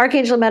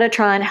 Archangel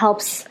Metatron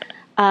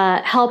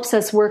helps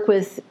us work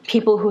with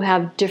people who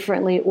have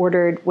differently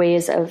ordered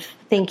ways of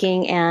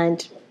thinking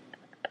and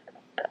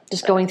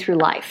just going through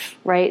life,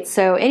 right?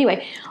 So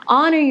anyway,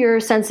 honor your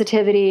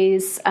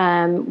sensitivities,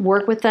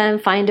 work with them,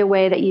 find a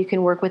way that you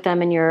can work with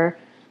them in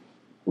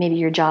maybe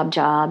your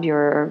job,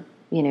 your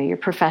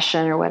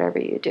profession or whatever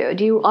you do.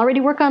 Do you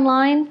already work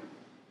online?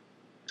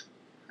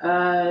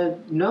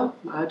 No,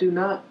 I do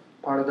not.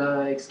 Part of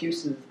the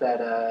excuses that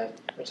I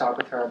talked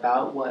with her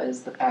about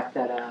was the fact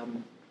that I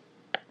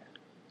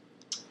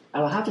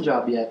don't have a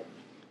job yet.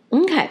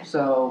 Okay.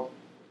 So,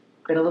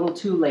 been a little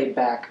too laid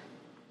back.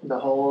 The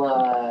whole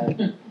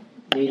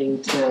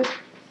needing to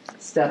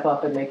step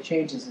up and make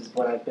changes is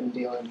what I've been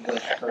dealing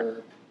with for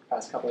the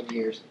past couple of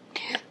years.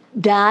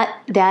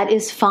 That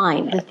is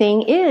fine. The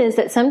thing is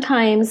that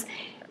sometimes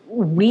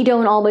we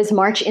don't always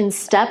march in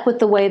step with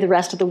the way the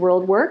rest of the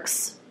world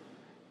works.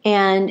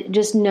 And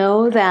just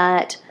know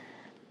that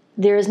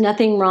there is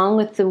nothing wrong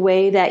with the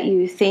way that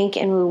you think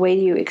and the way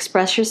you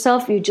express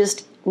yourself. You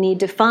just need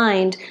to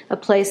find a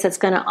place that's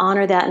going to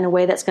honor that in a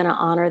way that's going to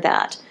honor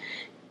that.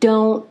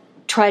 Don't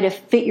try to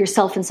fit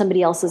yourself in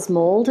somebody else's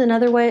mold, in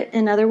other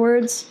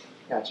words.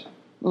 Gotcha.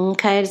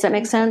 Okay, does that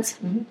make sense?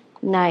 Mm-hmm.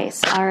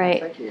 Nice. All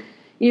right. Thank you.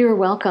 You're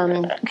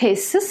welcome. Okay,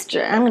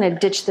 sister, I'm going to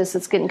ditch this.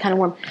 It's getting kind of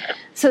warm.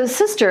 So,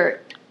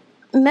 sister,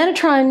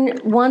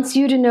 Metatron wants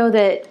you to know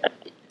that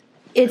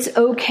it's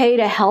okay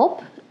to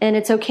help, and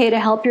it's okay to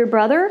help your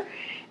brother,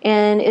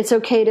 and it's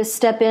okay to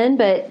step in,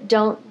 but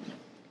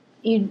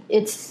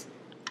it's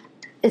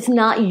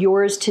not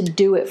yours to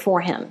do it for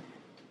him.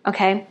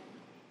 Okay?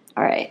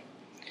 All right.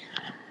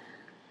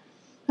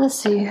 Let's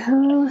see,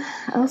 who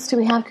else do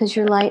we have? Because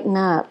you're lighting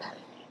up.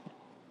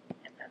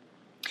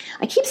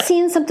 I keep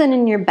seeing something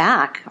in your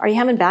back. Are you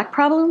having back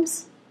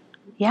problems?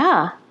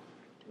 Yeah.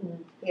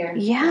 Here.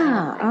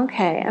 Yeah,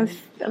 okay.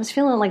 I was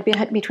feeling like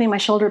between my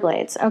shoulder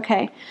blades.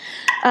 Okay.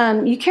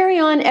 You carry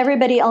on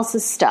everybody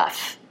else's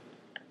stuff.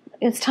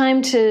 It's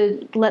time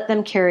to let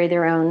them carry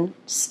their own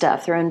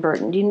stuff, their own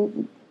burden.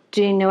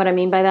 Do you know what I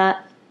mean by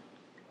that?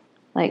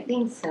 I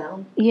think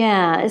so.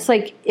 Yeah, it's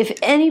like if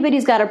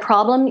anybody's got a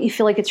problem, you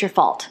feel like it's your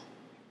fault.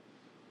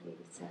 Maybe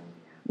so,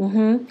 yeah.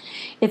 Mm-hmm.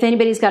 If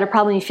anybody's got a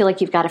problem, you feel like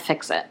you've got to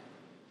fix it.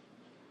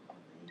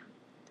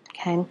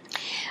 Okay.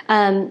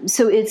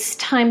 So it's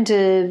time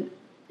to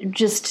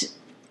just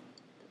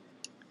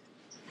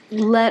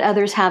let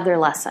others have their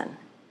lesson.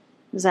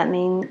 Does that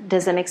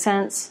make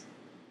sense?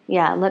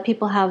 Yeah, let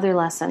people have their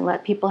lesson.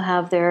 Let people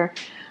have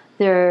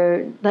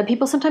let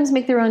people sometimes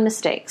make their own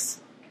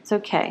mistakes. It's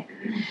okay.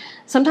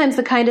 Sometimes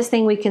the kindest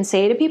thing we can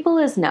say to people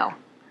is no.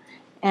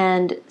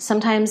 And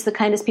sometimes the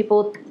kindest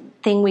people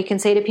thing we can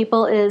say to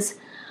people is,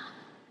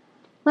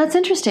 well, that's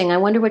interesting. I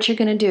wonder what you're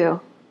going to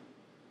do.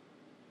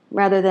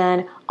 Rather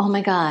than, oh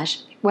my gosh,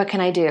 what can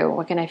I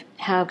do?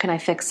 How can I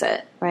fix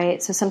it?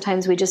 Right? So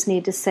sometimes we just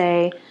need to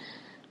say,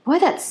 boy,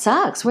 that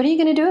sucks. What are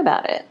you going to do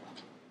about it?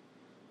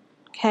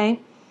 Okay.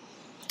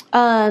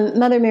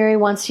 Mother Mary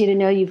wants you to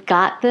know you've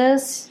got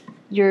this.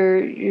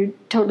 You're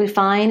totally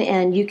fine,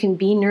 and you can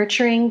be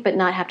nurturing, but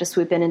not have to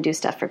swoop in and do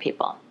stuff for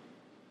people.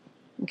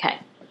 Okay.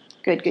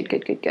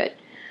 Good.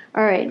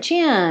 All right,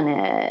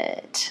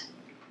 Janet.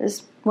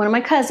 There's one of my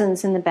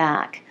cousins in the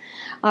back.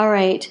 All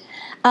right.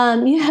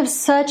 You have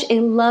such a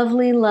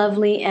lovely,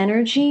 lovely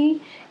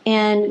energy.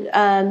 And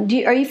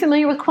are you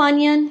familiar with Kuan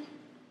Yin?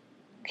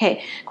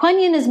 Okay. Kuan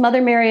Yin is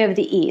Mother Mary of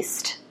the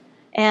East.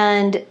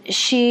 And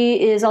she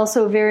is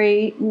also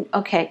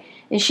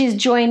and she's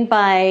joined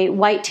by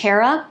White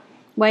Tara.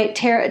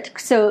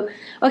 So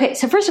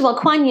first of all,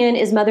 Kuan Yin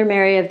is Mother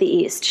Mary of the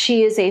East.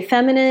 She is a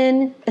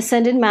feminine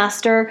ascended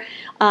master.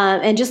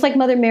 And just like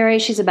Mother Mary,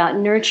 she's about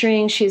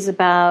nurturing. She's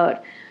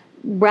about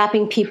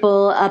wrapping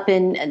people up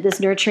in this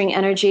nurturing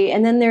energy.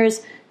 And then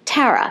there's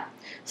Tara.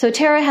 So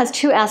Tara has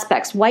two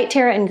aspects, White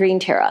Tara and Green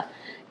Tara.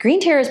 Green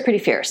Tara is pretty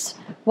fierce.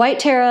 White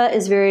Tara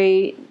is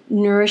very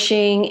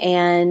nourishing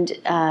and,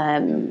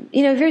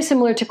 very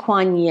similar to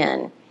Kuan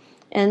Yin.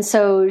 And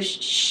so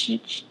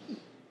she's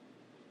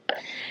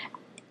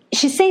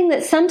saying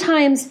that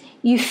sometimes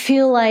you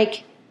feel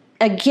like,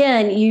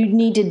 again, you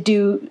need to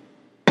do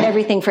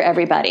everything for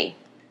everybody.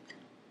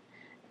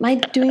 Am I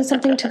doing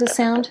something to the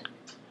sound?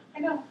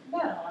 I don't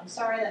know. I'm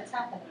sorry that's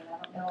happening.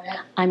 I don't know what.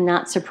 I'm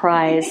not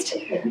surprised.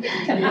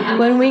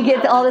 When we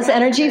get all this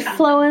energy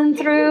flowing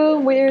through,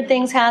 weird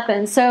things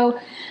happen. So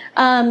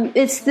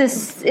it's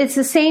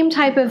the same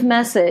type of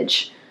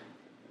message.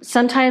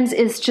 Sometimes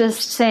it's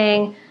just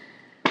saying,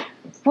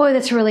 boy,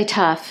 that's really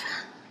tough.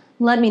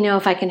 Let me know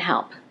if I can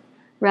help.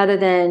 Rather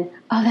than,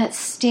 oh, that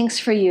stinks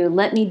for you.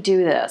 Let me do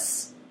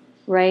this.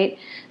 Right?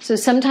 So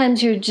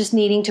sometimes you're just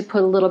needing to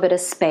put a little bit of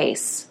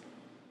space.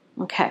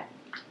 Okay.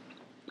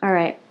 All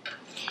right.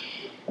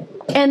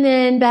 And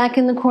then back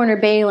in the corner,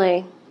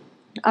 Bailey.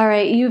 All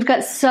right, you've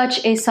got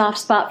such a soft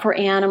spot for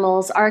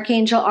animals.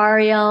 Archangel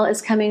Ariel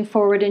is coming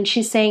forward, and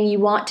she's saying you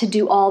want to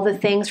do all the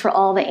things for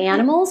all the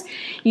animals.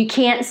 You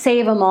can't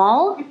save them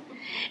all.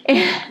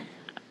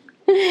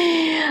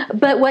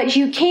 But what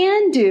you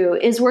can do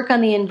is work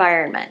on the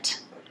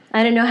environment.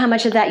 I don't know how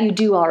much of that you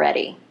do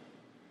already.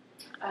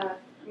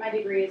 My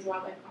degree is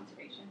wildlife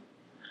conservation.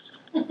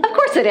 Of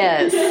course it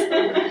is.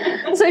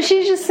 So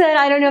she just said,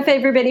 I don't know if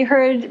everybody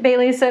heard,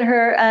 Bailey said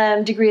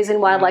her degree is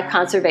in wildlife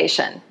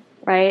conservation,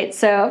 right?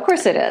 So of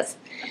course it is.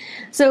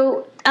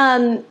 So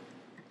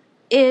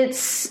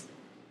it's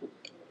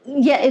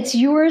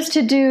yours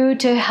to do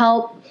to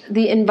help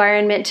the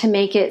environment to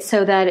make it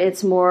so that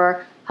it's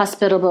more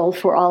hospitable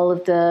for all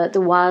of the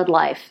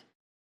wildlife.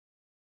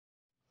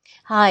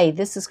 Hi,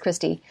 this is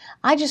Christy.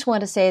 I just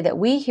want to say that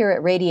we here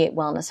at Radiate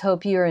Wellness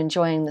hope you're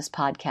enjoying this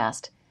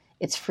podcast.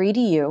 It's free to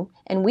you,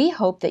 and we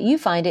hope that you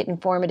find it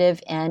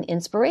informative and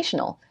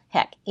inspirational.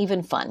 Heck,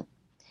 even fun.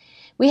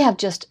 We have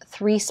just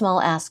 3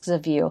 small asks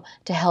of you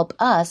to help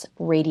us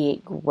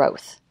radiate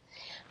growth.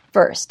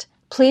 First,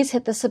 please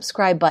hit the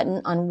subscribe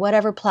button on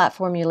whatever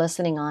platform you're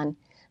listening on.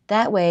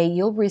 That way,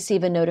 you'll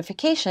receive a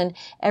notification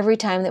every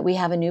time that we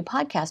have a new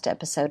podcast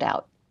episode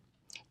out.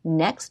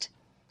 Next,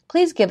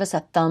 please give us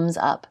a thumbs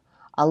up,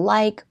 a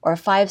like, or a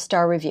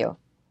 5-star review.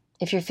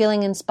 If you're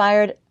feeling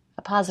inspired,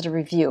 a positive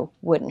review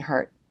wouldn't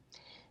hurt.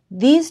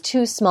 These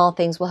 2 small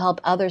things will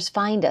help others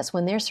find us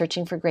when they're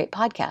searching for great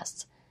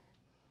podcasts.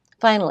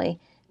 Finally,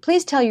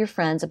 please tell your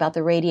friends about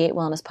the Radiate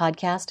Wellness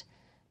podcast.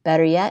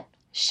 Better yet,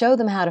 show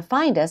them how to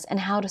find us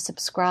and how to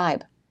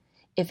subscribe.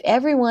 If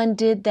everyone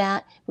did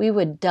that, we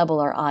would double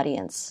our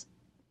audience.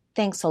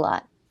 Thanks a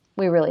lot.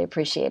 We really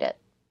appreciate it.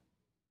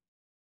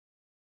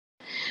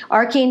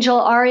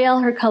 Archangel Ariel,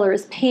 her color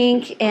is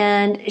pink,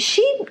 and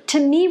she, to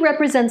me,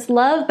 represents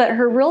love, but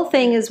her real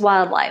thing is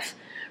wildlife.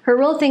 Her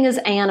real thing is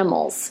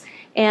animals,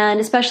 and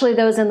especially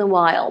those in the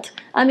wild.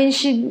 I mean,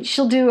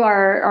 she'll do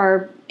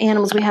our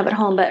animals we have at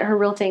home, but her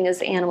real thing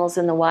is animals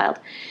in the wild.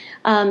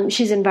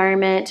 She's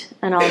environment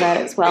and all that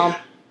as well.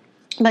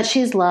 But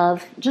she's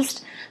love.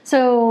 Just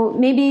so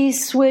maybe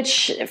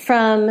switch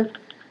from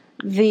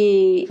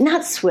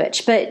not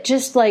switch, but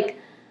just like,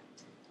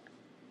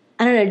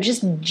 I don't know,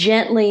 just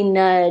gently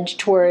nudge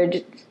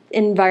toward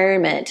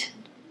environment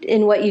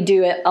in what you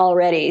do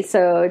already.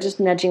 So just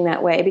nudging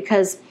that way,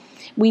 because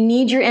we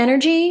need your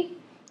energy.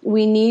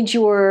 We need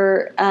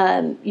your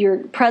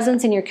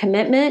presence and your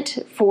commitment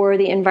for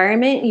the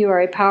environment. You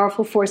are a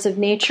powerful force of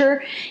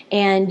nature,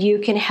 and you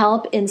can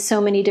help in so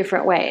many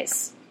different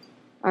ways.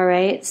 All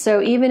right?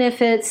 So even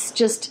if it's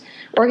just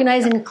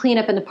organizing a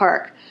cleanup in the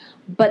park,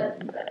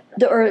 but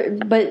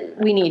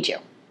we need you.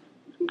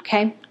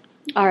 Okay?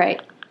 All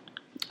right.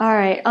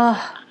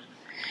 Oh.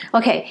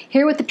 Okay,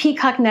 here with the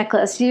peacock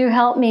necklace. You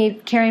helped me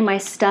carry my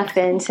stuff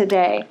in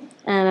today,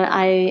 and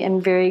I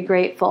am very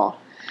grateful.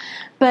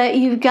 But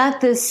you've got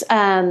this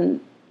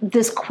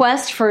this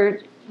quest for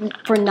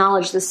for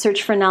knowledge, this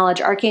search for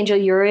knowledge. Archangel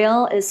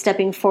Uriel is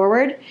stepping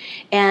forward,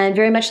 and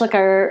very much like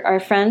our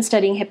friend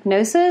studying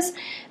hypnosis,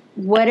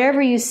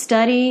 whatever you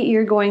study,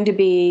 you're going to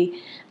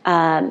be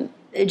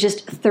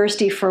just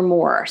thirsty for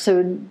more.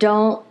 So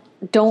don't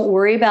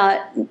worry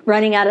about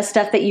running out of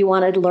stuff that you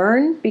want to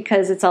learn,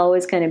 because it's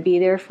always going to be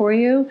there for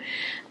you.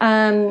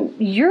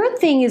 Your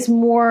thing is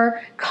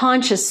more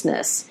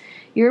consciousness.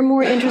 You're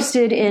more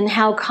interested in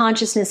how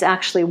consciousness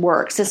actually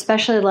works,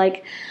 especially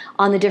like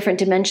on the different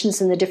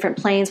dimensions and the different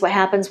planes, what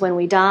happens when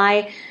we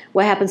die,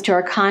 what happens to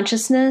our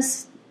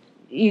consciousness.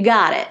 You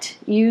got it.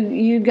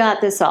 You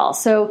got this all.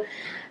 So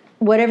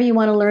whatever you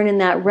want to learn in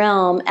that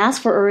realm, ask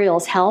for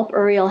Uriel's help.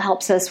 Uriel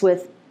helps us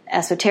with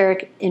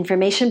esoteric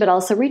information, but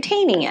also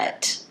retaining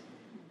it.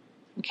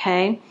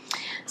 Okay?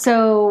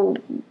 So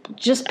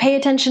just pay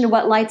attention to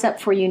what lights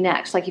up for you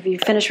next. Like if you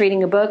finish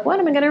reading a book, what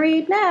am I going to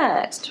read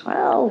next?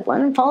 Well,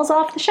 one falls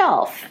off the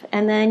shelf,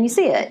 and then you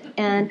see it.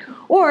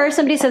 Or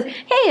somebody says,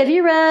 hey, have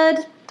you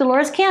read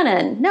Dolores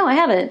Cannon? No, I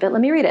haven't, but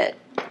let me read it.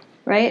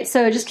 Right?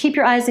 So just keep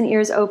your eyes and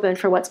ears open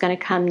for what's going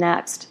to come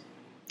next.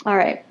 All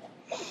right.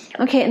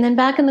 Okay, and then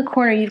back in the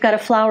corner, you've got a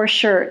flower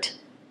shirt.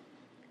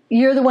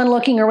 You're the one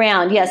looking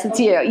around. Yes, it's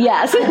you.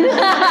 Yes.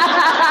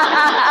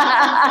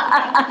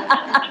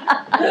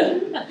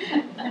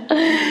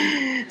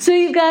 So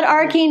you've got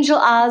Archangel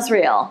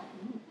Azrael.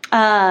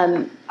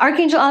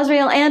 Archangel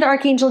Azrael and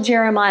Archangel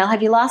Jeremiah.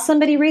 Have you lost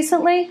somebody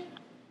recently?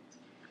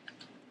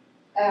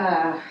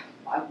 Well,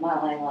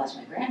 I lost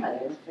my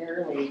grandmother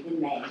fairly in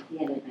May, the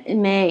end of May.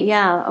 In May,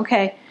 yeah.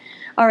 Okay.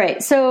 All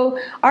right. So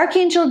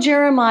Archangel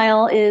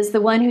Jeremiah is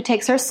the one who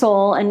takes our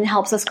soul and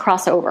helps us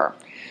cross over.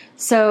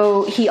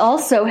 So he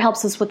also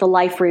helps us with the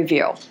life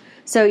review.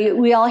 So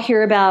we all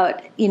hear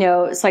about,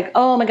 it's like,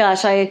 oh my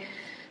gosh, I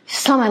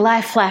saw my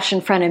life flash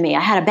in front of me. I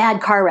had a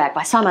bad car wreck,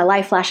 but I saw my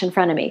life flash in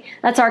front of me.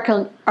 That's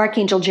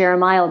Archangel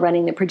Jeremiah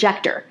running the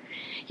projector.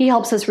 He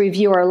helps us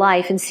review our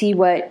life and see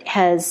what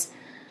has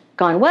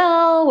gone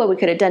well, what we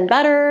could have done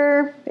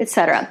better,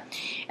 etc.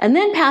 And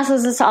then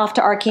passes us off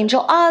to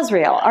Archangel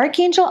Azrael.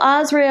 Archangel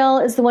Azrael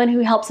is the one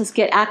who helps us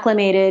get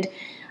acclimated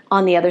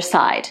on the other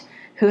side,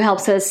 who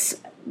helps us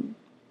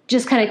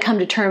just kind of come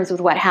to terms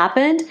with what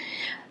happened.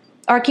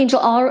 Archangel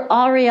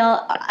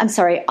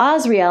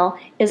Azrael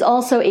is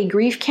also a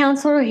grief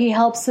counselor. He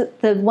helps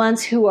the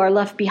ones who are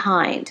left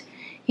behind.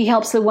 He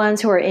helps the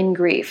ones who are in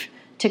grief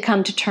to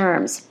come to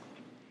terms.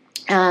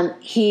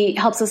 He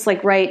helps us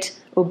write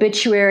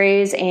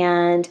obituaries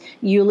and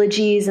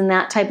eulogies and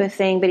that type of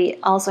thing, but he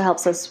also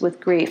helps us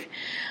with grief.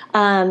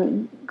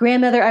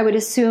 Grandmother, I would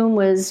assume,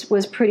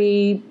 was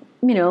pretty,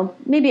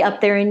 maybe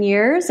up there in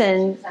years,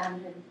 and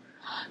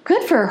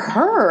good for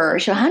her.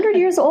 She's 100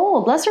 years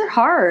old. Bless her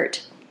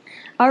heart.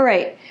 All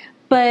right.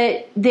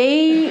 But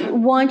they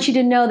want you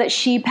to know that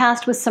she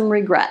passed with some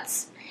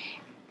regrets.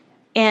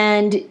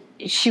 And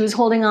she was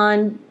holding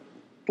on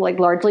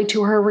largely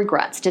to her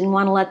regrets, didn't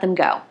want to let them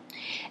go.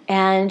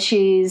 And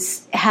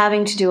she's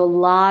having to do a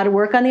lot of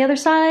work on the other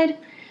side,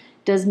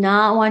 does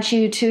not want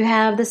you to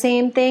have the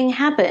same thing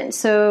happen.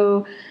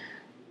 So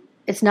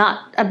it's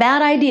not a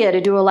bad idea to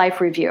do a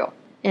life review.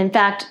 In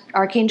fact,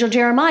 Archangel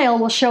Jeremiah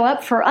will show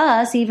up for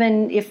us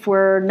even if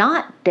we're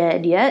not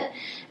dead yet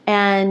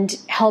and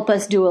help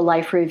us do a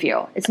life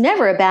review. It's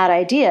never a bad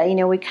idea.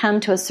 We come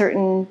to a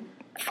certain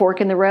fork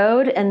in the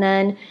road, and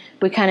then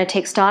we kind of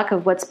take stock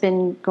of what's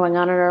been going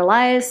on in our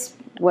lives.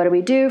 What do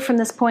we do from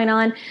this point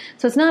on?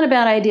 So it's not a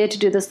bad idea to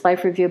do this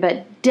life review,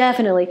 but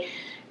definitely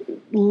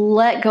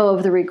let go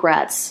of the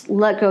regrets.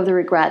 Let go of the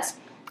regrets.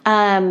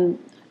 I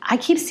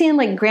keep seeing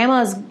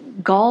grandma's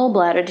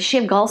gallbladder. Does she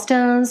have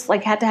gallstones?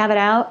 Had to have it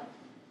out?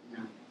 No.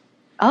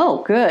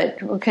 Oh, good.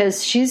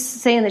 Because she's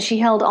saying that she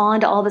held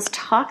on to all this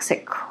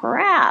toxic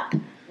crap.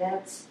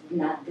 That's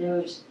not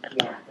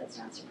that's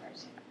not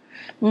surprising.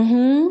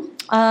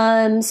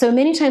 Mm-hmm. So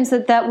many times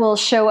that will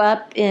show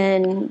up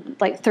in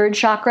third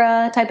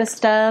chakra type of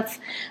stuff,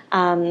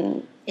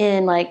 in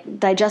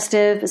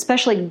digestive,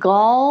 especially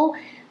gall,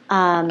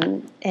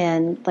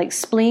 and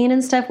spleen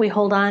and stuff. We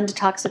hold on to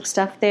toxic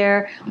stuff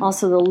there.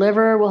 Also the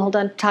liver will hold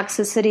on to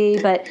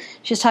toxicity, but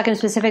she's talking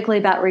specifically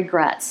about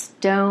regrets.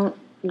 Don't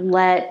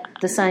let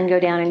the sun go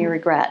down in your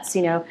regrets.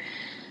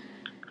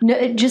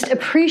 Just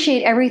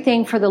appreciate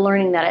everything for the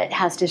learning that it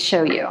has to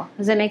show you.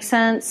 Does that make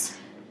sense?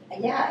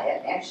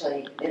 Yeah,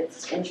 actually,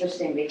 it's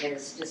interesting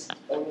because just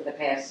over the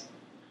past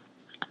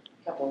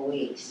couple of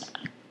weeks,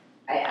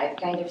 I've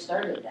kind of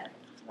started that.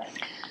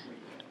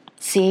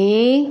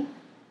 See?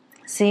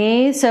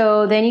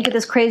 So then you get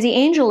this crazy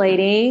angel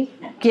lady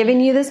giving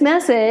you this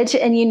message,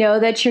 and you know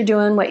that you're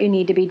doing what you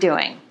need to be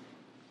doing,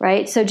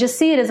 right? So just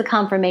see it as a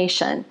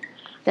confirmation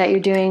that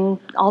you're doing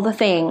all the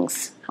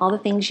things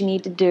you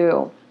need to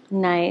do.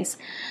 Nice.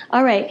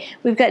 All right.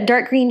 We've got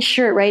dark green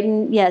shirt, right?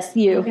 And yes,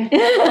 you.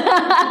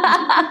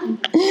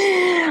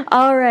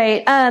 All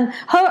right.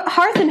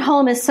 Hearth and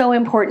home is so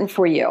important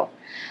for you.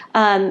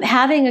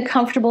 Having a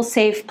comfortable,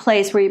 safe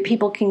place where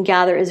people can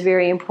gather is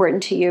very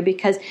important to you,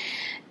 because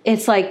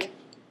it's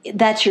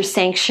that's your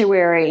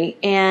sanctuary,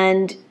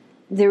 and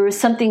there was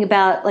something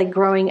about like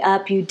growing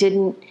up, you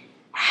didn't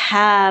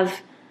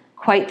have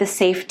quite the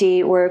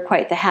safety or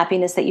quite the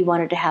happiness that you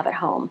wanted to have at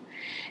home,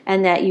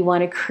 and that you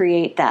want to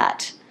create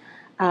that.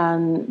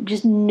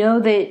 Just know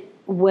that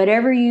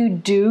whatever you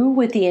do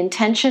with the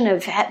intention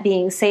of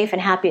being safe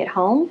and happy at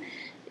home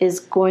is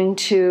going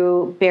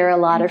to bear a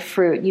lot of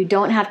fruit. You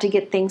don't have to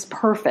get things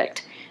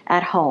perfect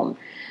at home.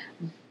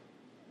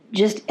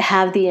 Just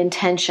have the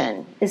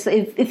intention.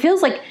 It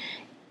feels like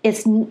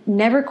it's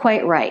never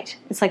quite right.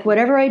 It's like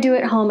whatever I do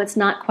at home, it's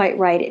not quite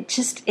right.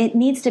 It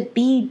needs to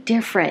be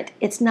different.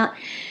 It's not.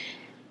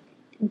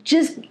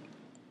 Just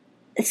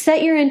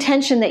set your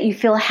intention that you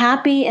feel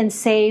happy and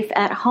safe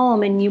at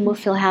home, and you will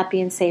feel happy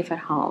and safe at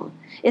home.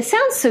 It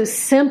sounds so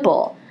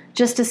simple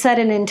just to set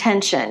an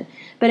intention,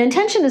 but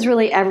intention is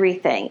really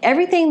everything.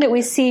 Everything that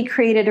we see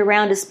created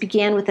around us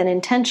began with an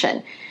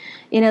intention.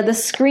 The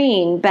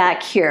screen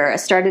back here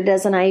started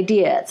as an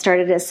idea. It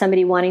started as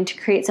somebody wanting to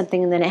create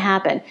something, and then it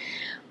happened.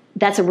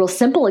 That's a real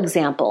simple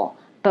example,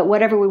 but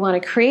whatever we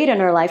want to create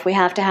in our life, we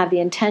have to have the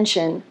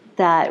intention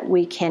that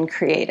we can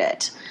create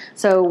it.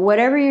 So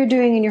whatever you're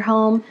doing in your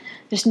home,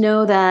 just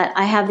know that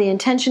I have the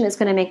intention it's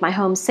going to make my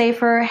home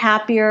safer,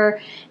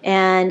 happier,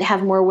 and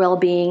have more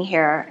well-being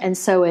here. And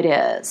so it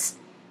is.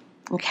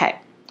 Okay.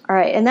 All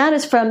right. And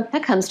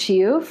that comes to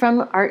you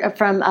from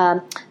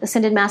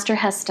Ascended Master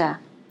Hesta.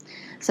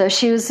 So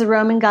she was the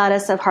Roman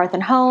goddess of hearth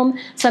and home.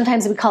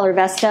 Sometimes we call her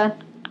Vesta.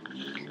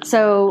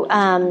 So,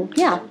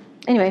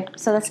 Anyway,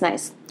 so that's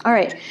nice. All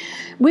right.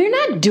 We're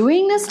not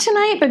doing this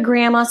tonight, but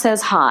Grandma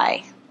says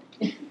hi.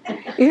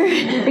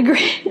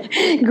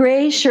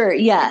 Gray shirt,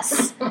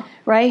 yes.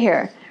 Right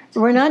here.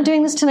 We're not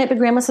doing this tonight, but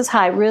Grandma says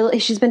hi. Really,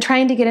 she's been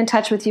trying to get in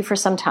touch with you for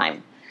some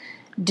time.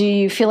 Do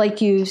you feel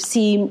like you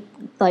see,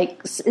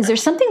 is there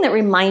something that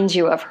reminds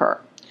you of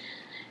her?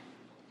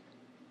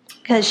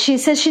 Because she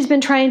says she's been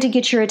trying to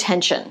get your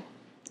attention.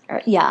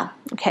 Yeah.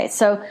 Okay.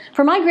 So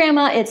for my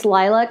grandma, it's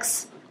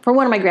lilacs. For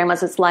one of my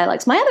grandmas, it's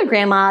lilacs. My other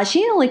grandma,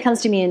 she only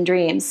comes to me in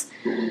dreams.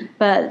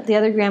 But the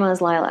other grandma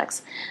is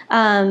lilacs.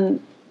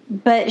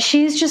 But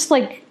she's just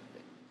like,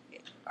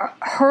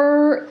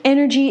 her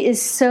energy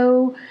is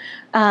so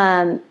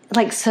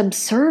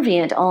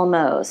subservient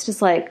almost.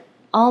 It's like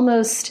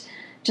almost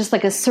just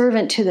like a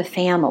servant to the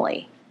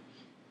family.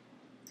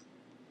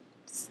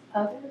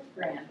 Other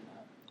grandma.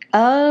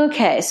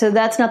 Okay, so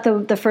that's not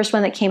the first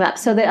one that came up.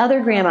 So the other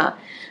grandma.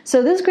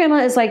 So this grandma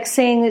is like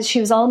saying that she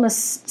was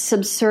almost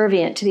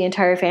subservient to the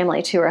entire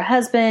family, to her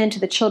husband, to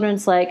the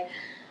children's like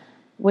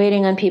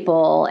waiting on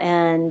people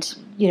and,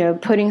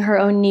 putting her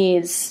own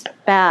needs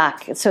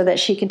back so that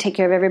she can take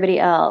care of everybody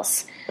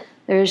else.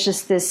 There's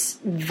just this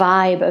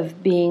vibe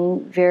of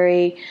being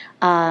very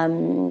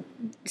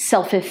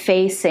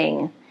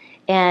self-effacing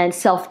and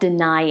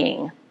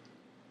self-denying.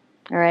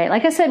 All right.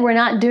 Like I said, we're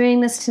not doing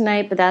this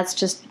tonight, but that's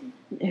just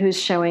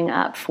who's showing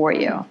up for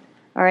you. All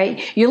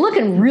right. You're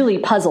looking really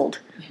puzzled.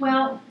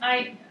 Well,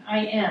 I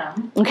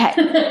am.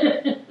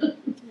 Okay.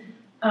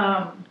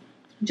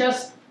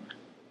 Just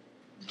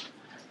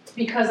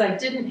because I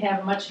didn't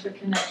have much of a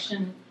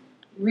connection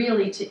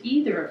really to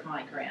either of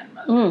my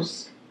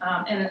grandmothers.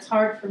 And it's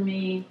hard for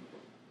me.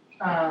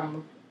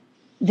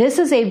 This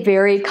is a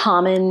very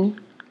common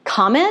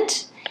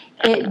comment.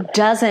 It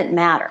doesn't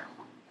matter,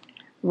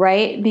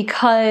 right?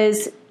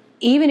 Because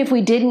even if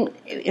we didn't,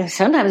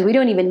 sometimes we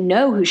don't even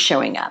know who's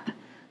showing up.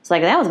 It's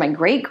like, that was my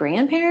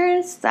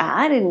great-grandparents?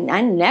 I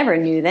never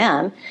knew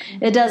them.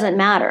 It doesn't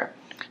matter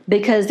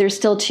because they're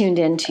still tuned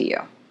into you,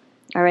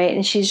 all right?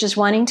 And she's just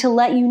wanting to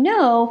let you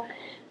know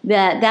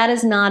that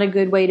is not a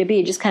good way to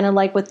be, just kind of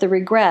like with the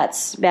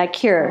regrets back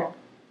here.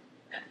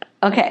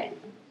 Okay.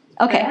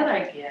 That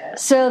I get.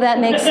 So that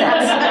makes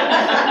sense.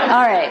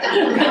 All right.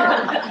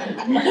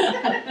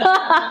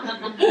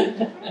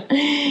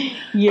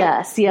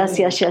 Yes.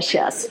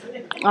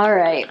 All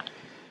right.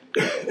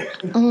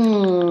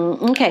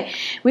 Okay.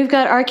 We've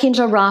got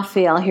Archangel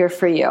Raphael here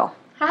for you.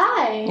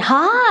 Hi.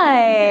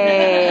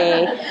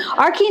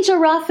 Archangel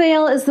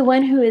Raphael is the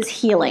one who is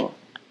healing.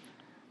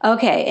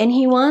 Okay. And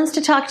he wants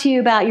to talk to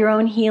you about your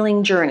own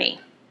healing journey.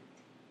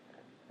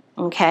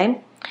 Okay.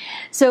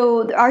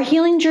 So our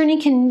healing journey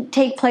can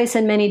take place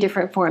in many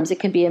different forms. It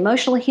can be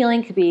emotional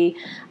healing, it could be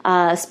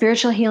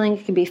spiritual healing,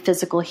 it can be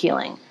physical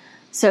healing.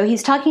 So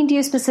he's talking to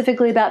you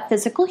specifically about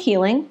physical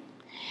healing.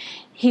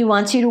 He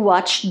wants you to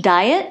watch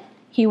diet.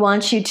 He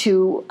wants you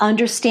to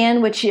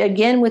understand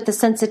again with the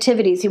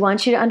sensitivities, he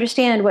wants you to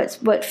understand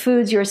what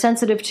foods you're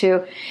sensitive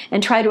to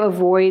and try to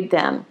avoid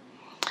them.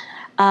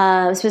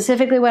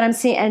 Specifically what I'm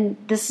seeing, and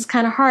this is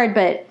kind of hard,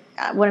 but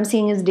what I'm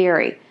seeing is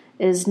dairy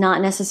is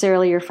not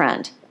necessarily your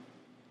friend.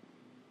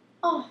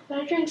 Oh, but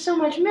I drink so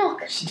much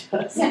milk. She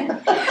does. Yeah,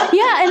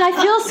 and I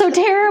feel so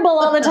terrible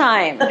all the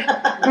time,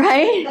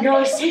 right? You're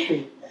always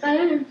sleepy.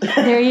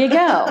 There you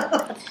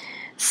go.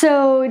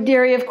 So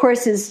dairy, of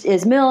course,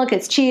 is milk,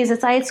 it's cheese,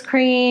 it's ice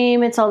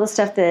cream, it's all the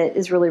stuff that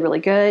is really, really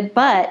good.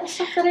 But the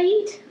stuff that I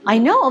eat. I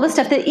know, all the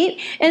stuff that I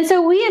eat. And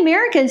so we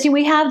Americans,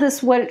 we have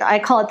this, what I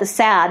call it the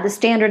SAD, the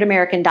standard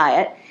American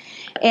diet.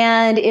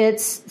 And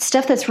it's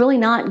stuff that's really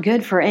not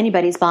good for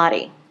anybody's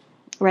body.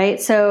 right?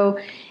 So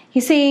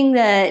he's saying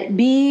that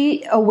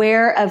be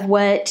aware of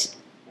what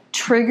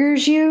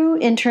triggers you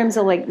in terms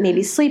of like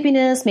maybe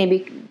sleepiness,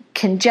 maybe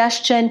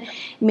congestion,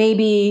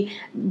 maybe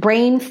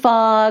brain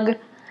fog,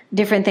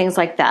 different things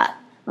like that.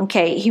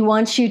 Okay, he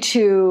wants you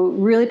to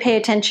really pay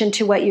attention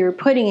to what you're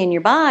putting in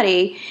your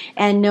body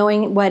and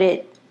knowing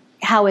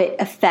how it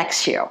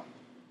affects you.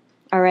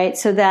 All right,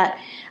 so that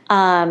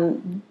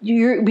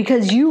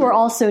because you are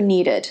also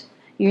needed.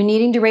 You're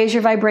needing to raise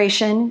your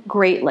vibration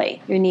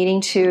greatly. You're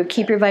needing to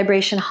keep your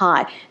vibration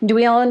high. Do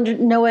we all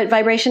know what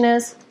vibration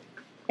is?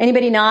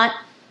 Anybody not?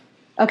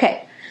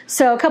 Okay,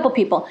 so a couple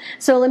people.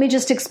 So let me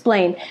just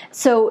explain.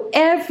 So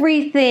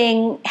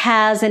everything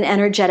has an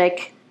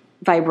energetic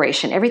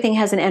vibration. Everything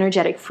has an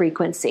energetic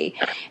frequency.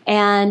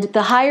 And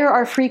the higher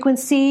our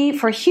frequency,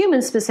 for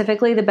humans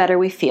specifically, the better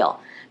we feel.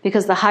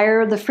 Because the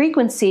higher the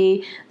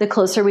frequency, the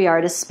closer we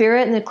are to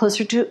spirit and the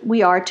closer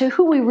we are to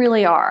who we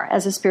really are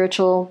as a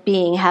spiritual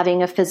being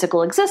having a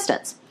physical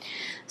existence.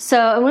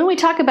 So when we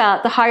talk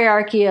about the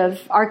hierarchy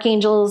of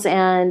archangels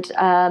and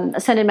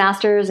ascended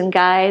masters and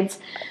guides,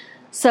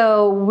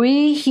 so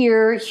we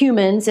hear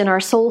humans in our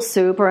soul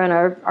soup or in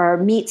our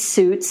meat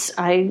suits,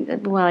 I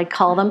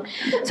call them.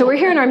 So we're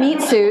here in our meat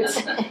suits,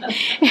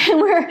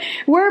 and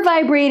we're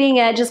vibrating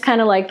at just kind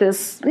of like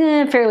this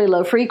fairly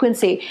low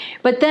frequency.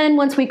 But then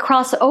once we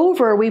cross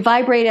over, we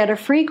vibrate at a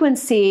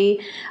frequency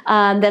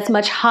that's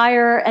much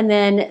higher, and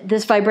then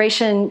this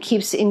vibration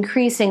keeps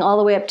increasing all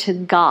the way up to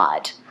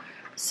God.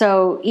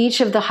 So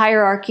each of the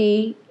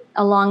hierarchy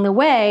along the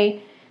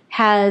way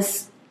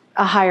has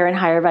a higher and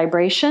higher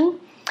vibration.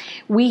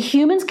 We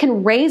humans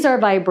can raise our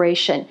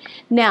vibration.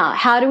 Now,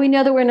 how do we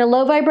know that we're in a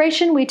low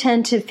vibration? We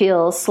tend to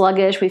feel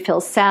sluggish, we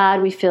feel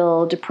sad, we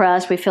feel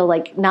depressed, we feel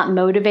like not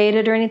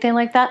motivated or anything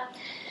like that.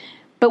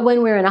 But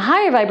when we're in a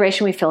higher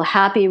vibration, we feel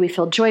happy, we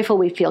feel joyful,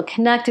 we feel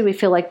connected, we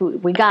feel like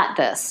we got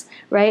this,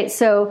 right?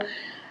 So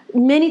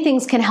many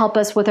things can help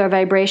us with our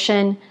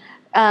vibration.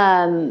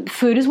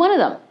 Food is one of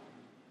them.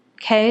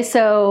 Okay,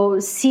 so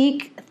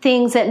seek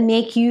things that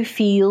make you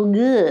feel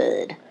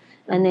good.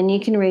 And then you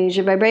can raise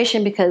your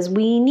vibration because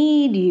we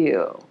need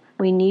you.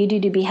 We need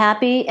you to be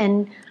happy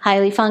and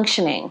highly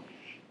functioning.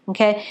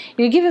 Okay?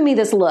 You're giving me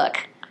this look.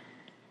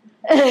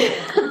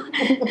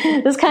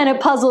 This kind of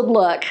puzzled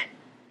look.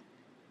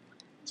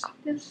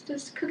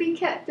 Does cookies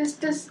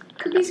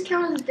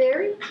count as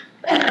dairy?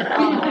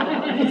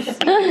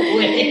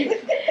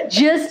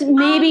 Just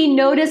maybe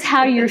notice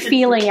how you're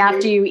feeling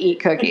after you eat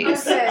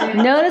cookies. Okay.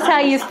 Notice how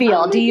you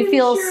feel. Do you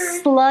feel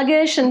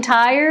sluggish and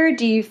tired?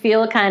 Do you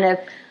feel kind of,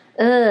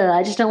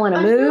 I just don't want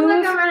to move? I feel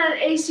like I'm at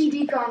an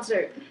ACD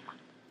concert.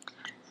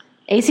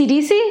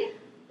 AC/DC?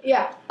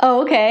 Yeah.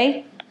 Oh,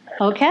 okay.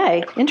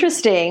 Okay,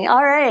 interesting.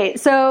 All right.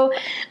 So,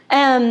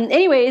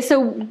 anyway,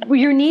 so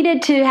you're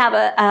needed to have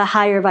a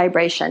higher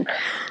vibration.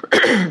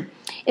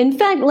 In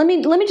fact, let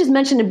me just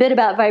mention a bit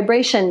about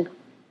vibration,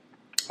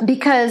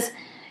 because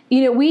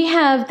we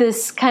have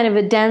this kind of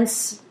a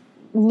dense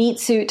meat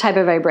suit type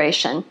of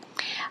vibration.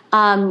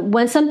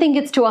 When something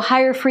gets to a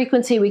higher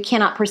frequency, we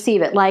cannot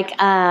perceive it. Like,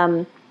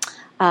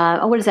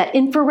 what is that?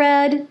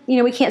 Infrared.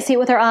 We can't see it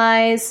with our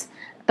eyes,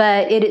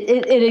 but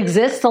it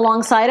exists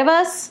alongside of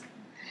us,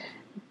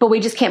 but we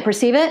just can't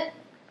perceive it.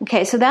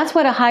 Okay, so that's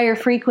what a higher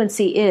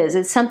frequency is.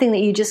 It's something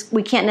that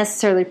we can't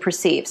necessarily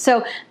perceive.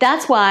 So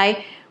that's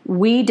why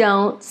we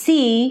don't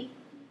see,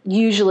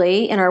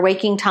 usually in our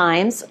waking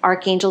times,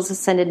 archangels,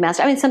 ascended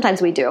masters. I mean,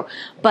 sometimes we do,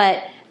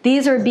 but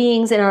these are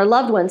beings and our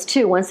loved ones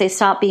too. Once they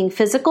stop being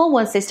physical,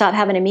 once they stop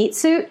having a meat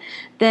suit,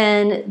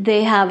 then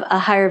they have a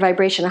higher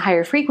vibration, a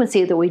higher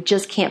frequency that we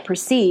just can't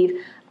perceive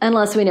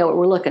unless we know what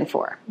we're looking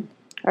for.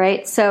 All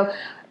right, so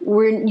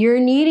you're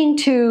needing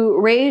to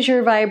raise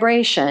your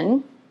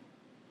vibration,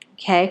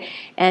 okay,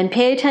 and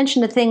pay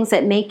attention to things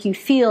that make you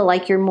feel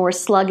like you're more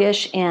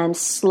sluggish and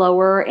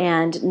slower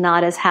and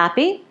not as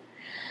happy,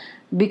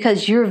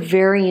 because you're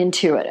very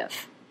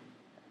intuitive.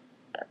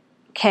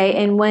 Okay,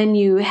 and when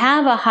you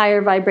have a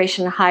higher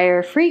vibration, a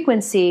higher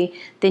frequency,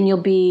 then you'll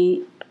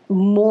be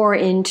more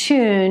in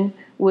tune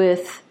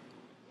with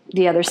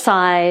the other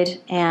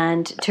side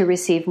and to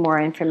receive more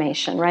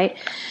information, right?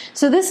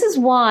 So this is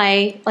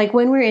why, like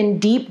when we're in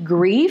deep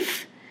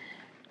grief,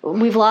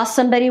 we've lost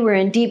somebody, we're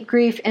in deep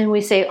grief, and we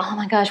say, oh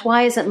my gosh,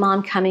 why isn't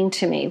mom coming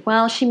to me?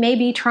 Well, she may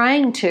be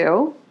trying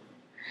to,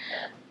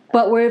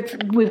 but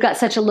we've got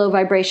such a low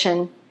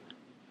vibration,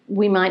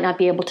 we might not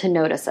be able to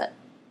notice it.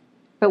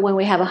 But when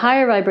we have a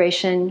higher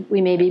vibration, we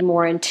may be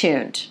more in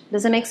tuned.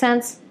 Does that make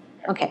sense?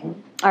 Okay.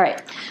 All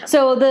right.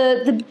 So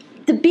the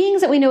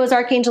beings that we know as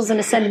archangels and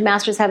ascended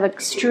masters have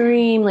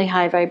extremely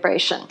high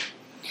vibration.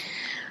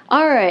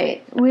 All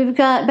right. We've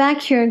got back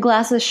here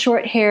glasses,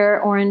 short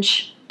hair,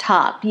 orange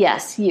top.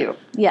 Yes, you.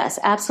 Yes,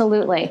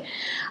 absolutely.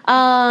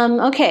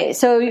 Okay.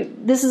 So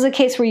this is a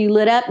case where you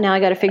lit up. Now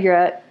I got to figure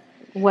out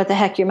what the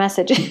heck your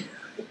message is.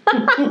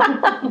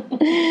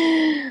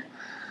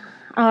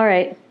 All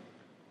right.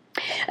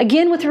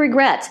 again, with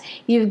regrets,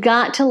 you've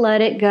got to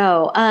let it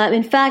go.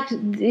 In fact,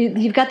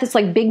 you've got this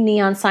like big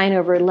neon sign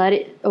over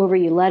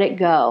you. Let it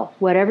go.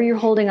 Whatever you're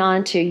holding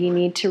on to, you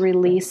need to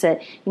release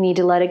it. You need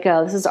to let it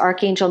go. This is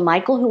Archangel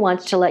Michael who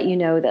wants to let you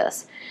know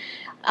this.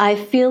 I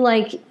feel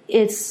like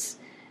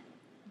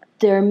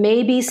there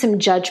may be some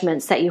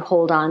judgments that you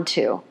hold on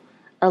to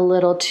a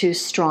little too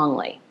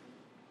strongly.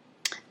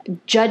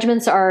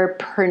 Judgments are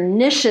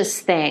pernicious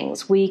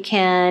things. We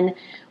can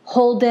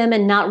hold them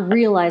and not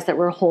realize that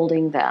we're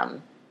holding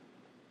them.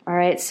 All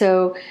right,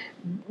 so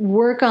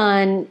work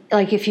on,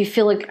 like, if you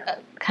feel like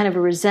kind of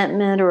a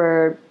resentment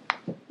or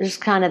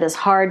just kind of this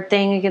hard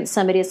thing against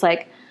somebody, it's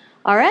like,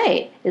 all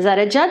right, is that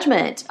a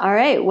judgment? All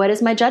right, what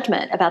is my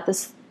judgment about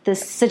this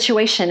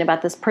situation,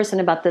 about this person,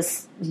 about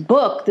this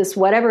book, this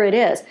whatever it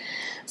is?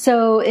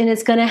 So, and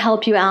it's going to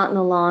help you out in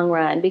the long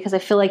run, because I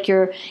feel like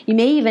you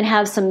may even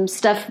have some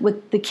stuff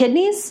with the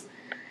kidneys.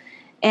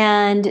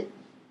 And,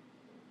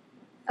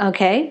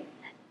 okay,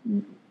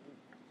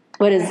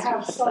 what is... I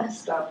have some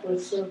stuff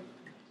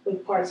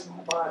with parts of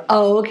my body.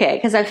 Oh, okay,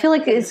 because I feel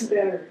like it's...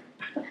 better.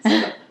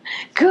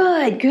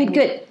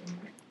 Good.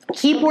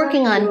 Keep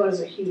working on... Letting go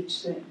is a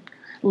huge thing.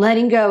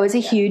 Letting go is a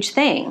huge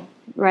thing,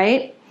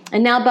 right?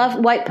 And now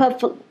White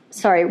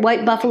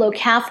Buffalo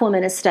Calf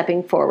Woman is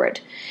stepping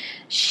forward.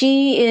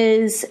 She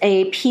is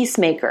a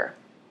peacemaker.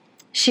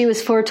 She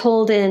was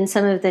foretold in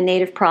some of the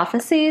native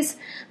prophecies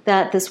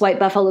that this white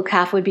buffalo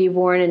calf would be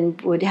born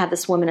and would have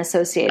this woman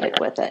associated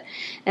with it.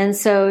 And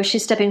so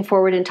she's stepping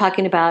forward and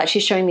talking about,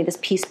 she's showing me this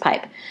peace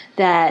pipe,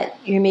 that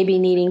you're maybe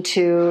needing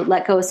to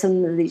let go of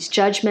some of these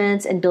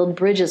judgments and build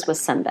bridges with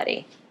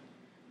somebody.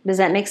 Does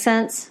that make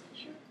sense?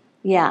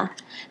 Yeah.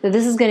 That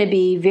this is going to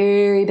be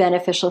very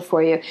beneficial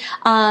for you.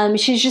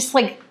 She's just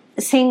like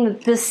saying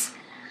that this,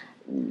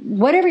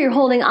 whatever you're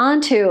holding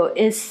on to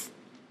is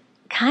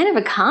kind of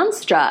a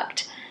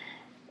construct.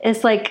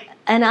 It's like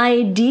an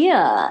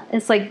idea.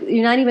 It's like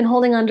you're not even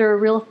holding on to a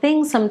real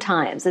thing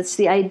sometimes. It's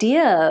the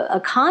idea, a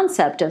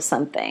concept of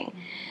something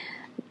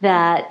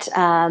that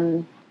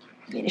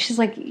she's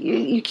like,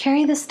 you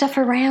carry this stuff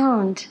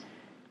around.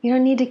 You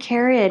don't need to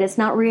carry it. It's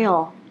not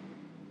real.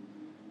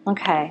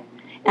 Okay.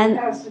 And it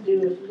has to do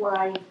with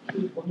live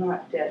people,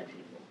 not dead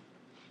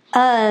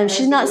people.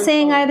 She's not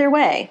saying either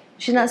way.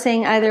 She's not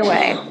saying either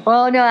way.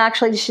 Well, no,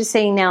 actually, she's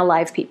saying now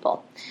live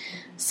people.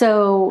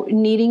 So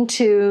needing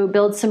to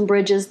build some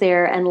bridges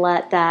there and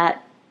let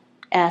that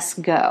S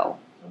go.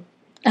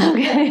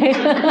 Okay.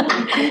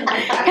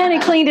 Kind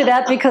of cleaned it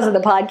up because of the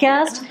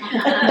podcast.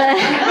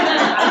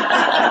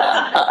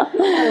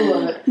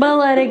 But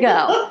let it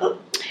go.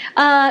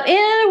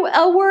 And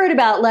a word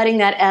about letting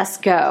that S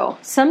go.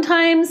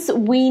 Sometimes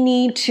we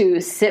need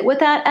to sit with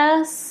that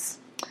S.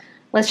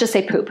 Let's just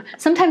say poop.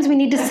 Sometimes we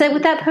need to sit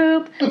with that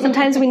poop.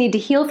 Sometimes we need to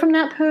heal from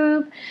that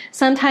poop.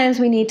 Sometimes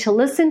we need to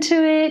listen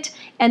to it,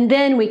 and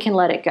then we can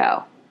let it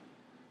go.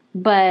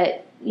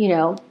 But,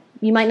 you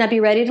might not be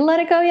ready to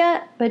let it go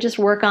yet, but just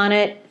work on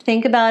it.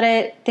 Think about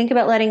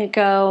letting it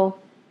go,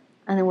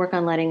 and then work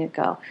on letting it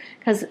go.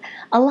 Because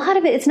a lot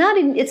of it, it's not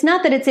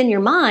that it's in your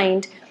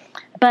mind,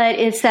 but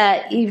it's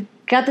that you've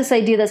got this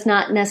idea that's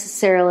not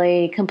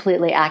necessarily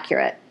completely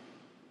accurate.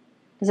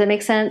 Does that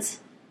make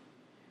sense?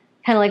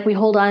 Kind of like we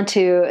hold on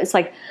to, it's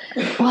like,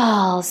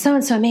 well,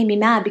 so-and-so made me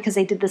mad because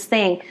they did this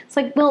thing. It's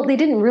like, well, they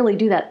didn't really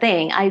do that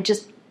thing. I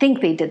just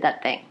think they did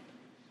that thing.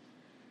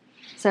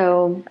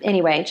 So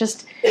anyway,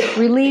 just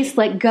release,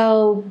 let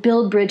go,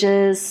 build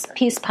bridges,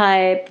 peace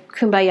pipe,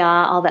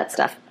 kumbaya, all that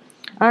stuff.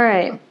 All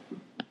right.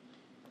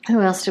 Who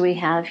else do we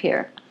have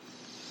here?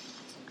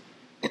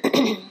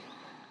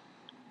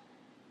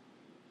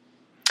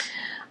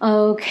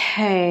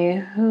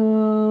 Okay,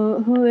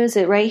 who is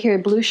it? Right here,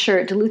 blue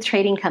shirt, Duluth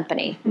Trading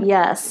Company.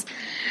 Yes.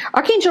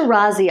 Archangel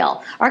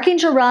Raziel.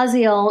 Archangel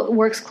Raziel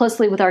works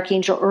closely with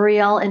Archangel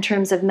Uriel in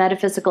terms of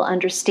metaphysical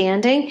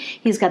understanding.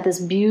 He's got this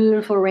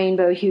beautiful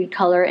rainbow hued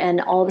color,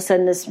 and all of a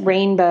sudden this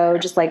rainbow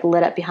just like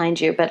lit up behind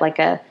you, but like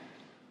a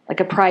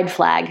pride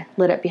flag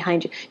lit up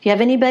behind you. Do you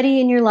have anybody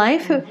in your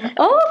life who...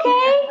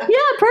 Oh, okay. Yeah,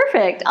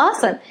 perfect.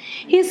 Awesome.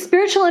 He has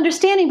spiritual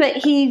understanding, but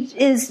he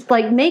is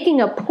like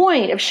making a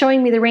point of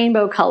showing me the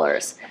rainbow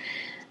colors.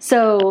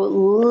 So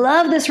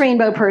love this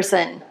rainbow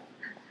person,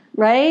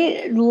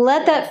 right?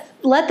 Let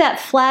that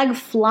flag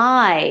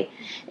fly.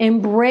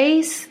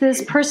 Embrace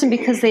this person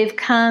because they've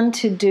come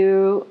to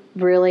do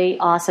really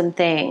awesome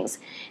things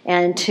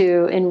and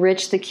to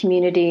enrich the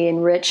community,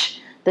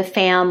 enrich the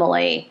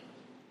family.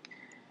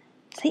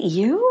 Is it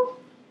you?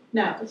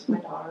 No, it's my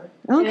daughter.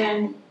 Okay.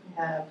 And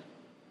I have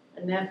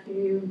a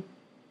nephew,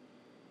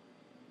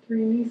 3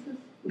 nieces.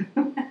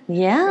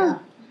 Yeah.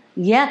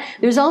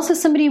 There's also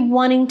somebody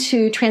wanting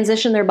to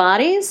transition their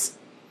bodies.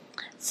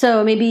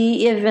 So maybe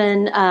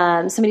even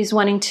somebody's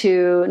wanting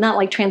to, not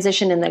like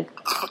transition in the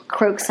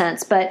croak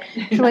sense, but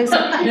like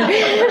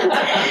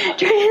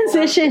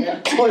transition.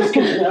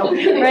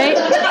 Right?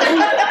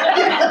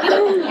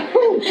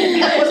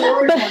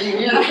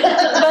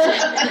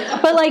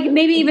 but like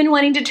maybe even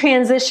wanting to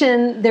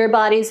transition their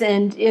bodies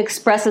and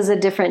express as a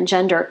different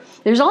gender.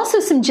 There's also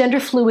some gender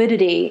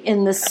fluidity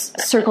in this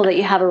circle that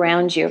you have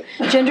around you.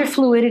 Gender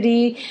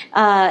fluidity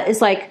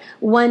is like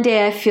one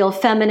day I feel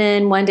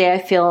feminine, one day I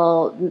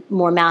feel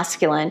more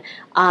masculine.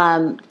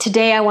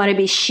 Today I want to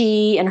be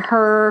she and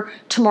her,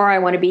 tomorrow I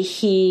want to be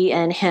he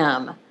and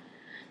him.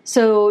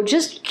 So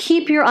just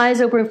keep your eyes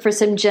open for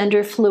some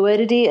gender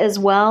fluidity, as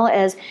well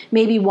as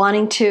maybe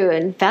wanting to,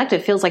 in fact,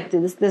 it feels like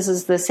this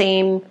is the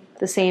same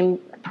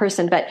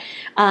person, but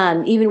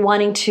even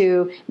wanting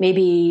to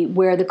maybe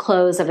wear the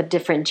clothes of a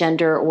different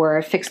gender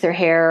or fix their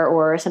hair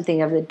or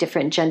something of a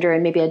different gender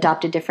and maybe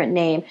adopt a different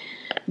name.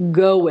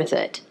 Go with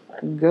it.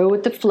 Go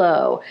with the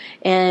flow.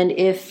 And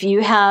if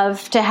you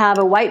have to have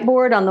a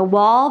whiteboard on the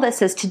wall that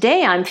says,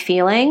 today I'm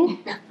feeling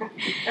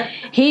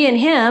he and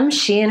him,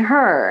 she and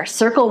her,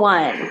 circle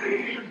one,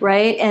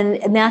 right?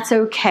 And that's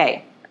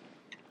okay.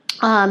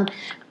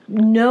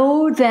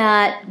 Know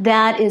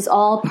that is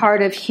all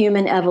part of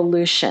human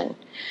evolution.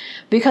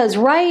 Because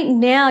right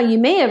now, you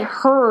may have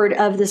heard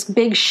of this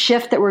big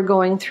shift that we're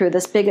going through,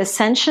 this big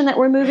ascension that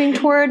we're moving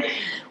toward,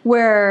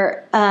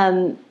 where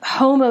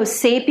Homo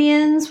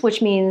sapiens,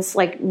 which means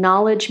like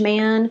knowledge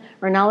man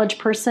or knowledge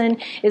person,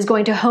 is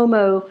going to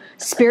Homo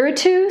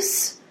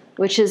spiritus,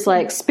 which is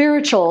like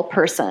spiritual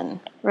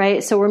person,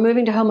 right? So we're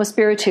moving to Homo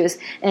spiritus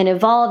and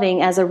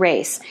evolving as a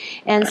race.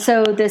 And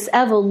so this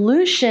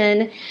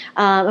evolution,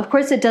 of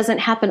course, it doesn't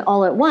happen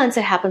all at once.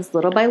 It happens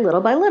little by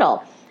little by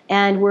little.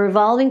 And we're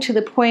evolving to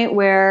the point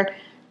where,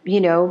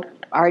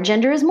 our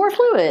gender is more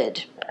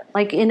fluid.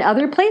 Like in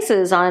other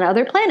places, on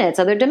other planets,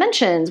 other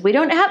dimensions, we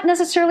don't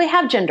necessarily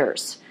have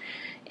genders.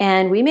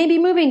 And we may be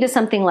moving to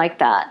something like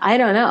that. I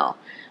don't know.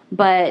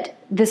 But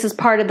this is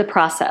part of the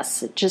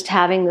process, just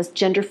having this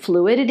gender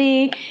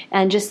fluidity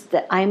and just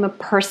that I'm a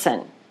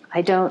person.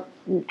 I don't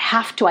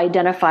have to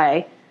identify.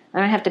 I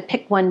don't have to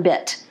pick one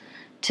bit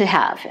to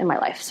have in my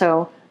life.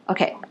 So,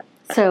 okay.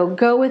 So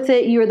go with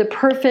it. You're the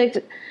perfect...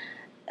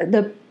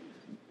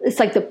 It's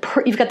like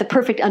you've got the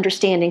perfect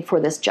understanding for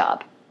this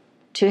job,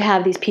 to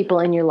have these people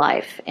in your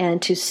life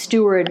and to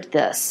steward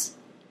this,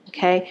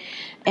 okay?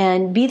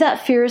 And be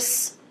that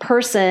fierce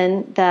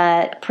person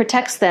that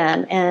protects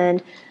them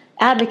and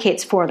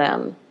advocates for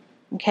them,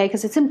 okay?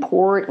 Because it's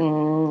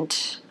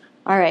important.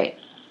 All right.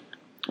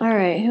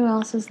 Who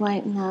else is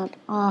lighting up?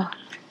 Oh.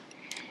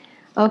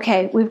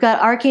 Okay, we've got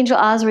Archangel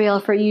Azrael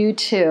for you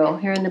too,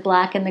 here in the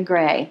black and the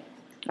gray.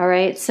 All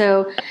right,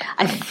 so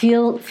I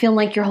feel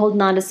like you're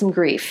holding on to some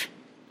grief.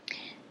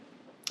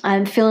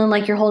 I'm feeling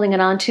like you're holding it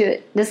on to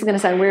it. This is going to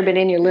sound weird, but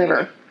in your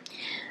liver.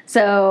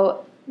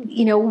 So,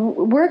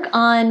 work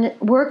on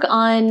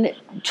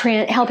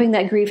helping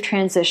that grief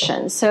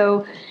transition.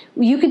 So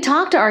you can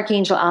talk to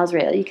Archangel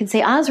Azrael. You can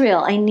say, Azrael,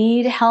 I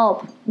need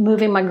help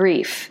moving my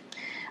grief.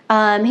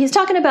 He's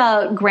talking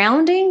about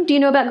grounding. Do you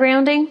know about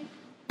grounding?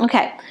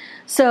 Okay.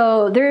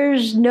 So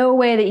there's no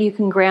way that you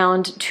can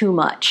ground too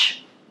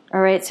much.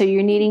 All right. So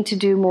you're needing to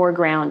do more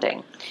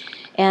grounding.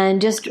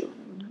 And just...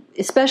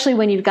 especially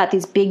when you've got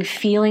these big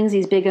feelings,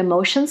 these big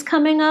emotions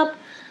coming up,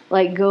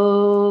 like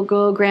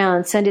go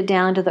ground, send it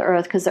down to the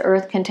earth because the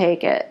earth can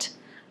take it.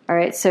 All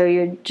right, so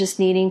you're just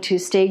needing to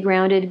stay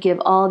grounded, give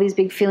all these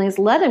big feelings,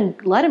 let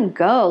them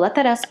go, let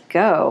that S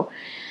go.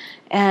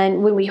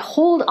 And when we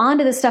hold on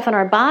to this stuff in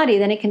our body,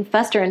 then it can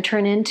fester and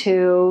turn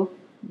into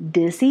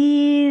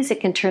disease.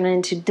 It can turn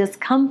into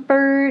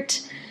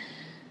discomfort.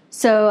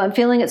 So I'm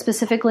feeling it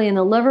specifically in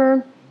the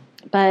liver,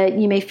 but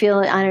you may feel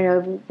it, I don't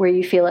know where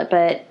you feel it,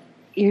 but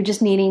you're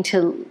just needing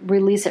to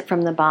release it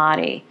from the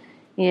body.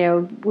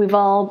 We've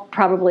all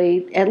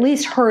probably at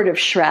least heard of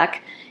Shrek.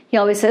 He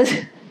always says,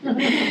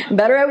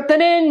 better out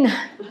than in.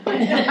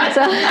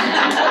 So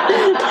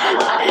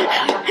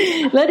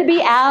let it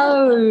be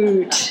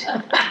out.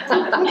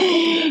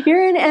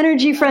 You're an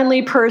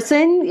energy-friendly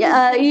person.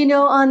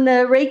 On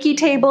the Reiki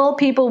table,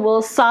 people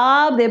will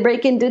sob. They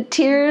break into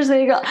tears.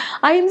 They go,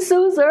 I am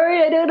so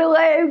sorry. I don't know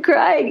why I'm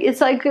crying.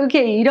 It's like,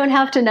 okay, you don't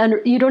have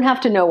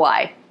to know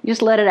why.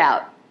 Just let it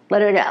out.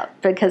 Let it out,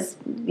 because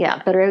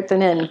better out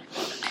than in.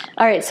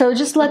 All right, so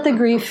just let the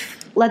grief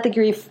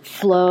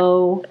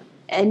flow,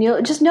 and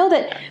you'll just know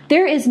that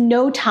there is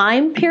no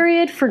time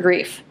period for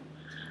grief.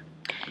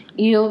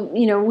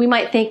 We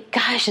might think,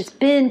 gosh, it's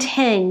been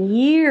 10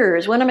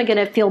 years. When am I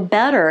going to feel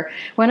better?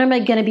 When am I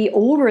going to be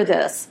over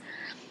this?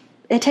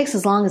 It takes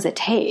as long as it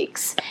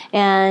takes,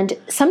 and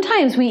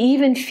sometimes we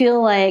even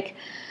feel like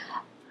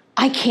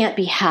I can't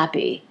be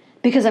happy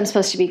because I'm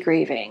supposed to be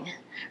grieving.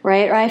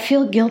 Right? Or I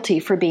feel guilty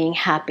for being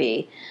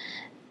happy.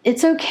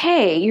 It's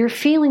okay. Your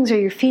feelings are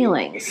your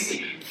feelings.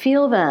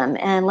 Feel them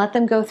and let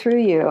them go through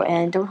you,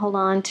 and don't hold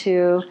on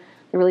to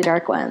the really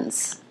dark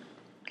ones.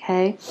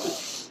 Okay?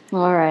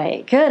 All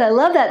right. Good. I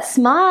love that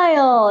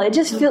smile. It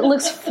just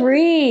looks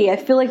free. I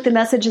feel like the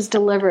message is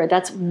delivered.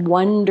 That's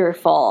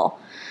wonderful.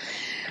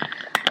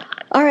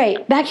 All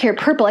right, back here,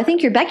 Purple. I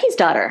think you're Becky's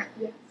daughter.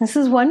 Yes. This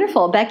is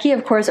wonderful. Becky,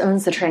 of course,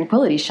 owns the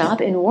Tranquility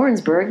Shop in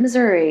Warrensburg,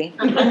 Missouri.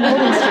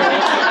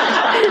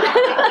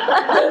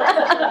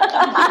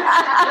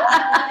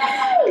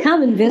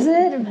 Come and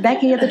visit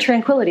Becky at the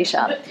Tranquility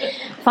Shop.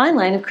 Fine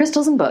line of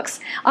crystals and books.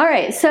 All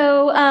right,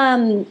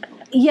 so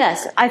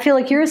yes, I feel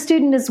like you're a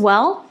student as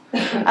well,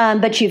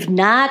 but you've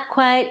not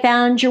quite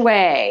found your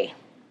way.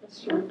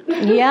 That's true.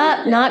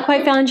 Yeah, not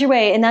quite found your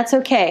way, and that's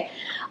okay.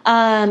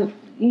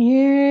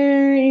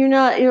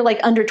 You're like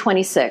under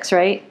 26,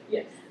 right?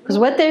 Yes. Because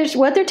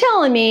what they're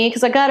telling me,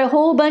 because I got a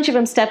whole bunch of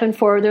them stepping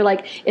forward, they're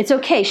like, it's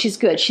okay, she's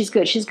good.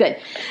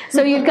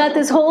 So you've got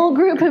this whole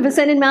group of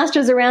Ascended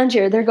Masters around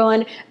you. They're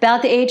going,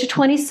 about the age of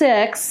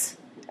 26,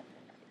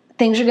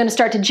 things are going to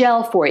start to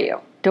gel for you.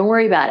 Don't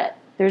worry about it.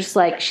 They're just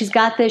like, she's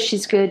got this,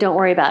 she's good, don't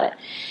worry about it.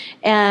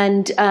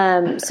 And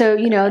so,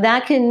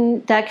 that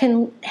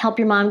can help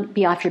your mom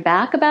be off your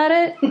back about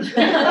it,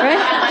 right?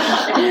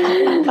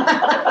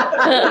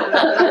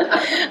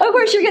 Of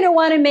course, you're going to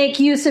want to make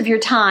use of your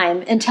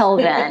time until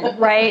then,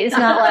 right? It's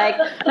not like,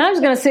 I'm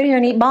just going to sit here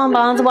and eat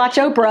bonbons and watch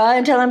Oprah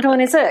until I'm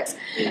 26.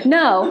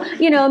 No,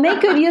 make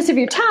good use of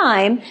your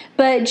time,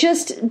 but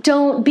just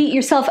don't beat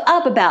yourself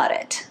up about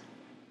it.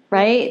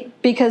 Right?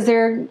 Because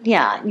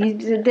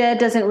that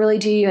doesn't really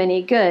do you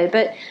any good.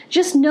 But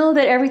just know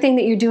that everything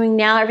that you're doing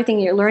now, everything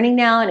you're learning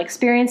now and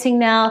experiencing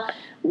now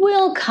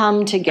will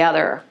come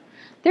together.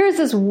 There's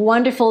this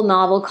wonderful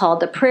novel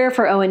called The Prayer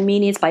for Owen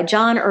Meany. It's by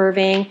John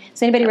Irving.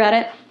 Has anybody read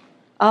it?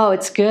 Oh,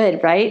 it's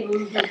good, right?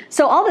 Mm-hmm.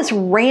 So all this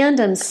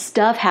random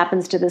stuff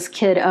happens to this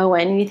kid,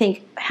 Owen, and you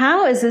think,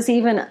 how is this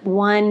even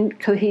one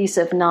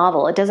cohesive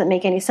novel? It doesn't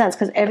make any sense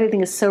because everything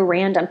is so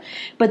random.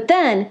 But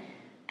then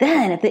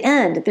at the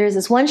end, there's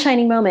this one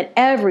shining moment.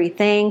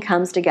 Everything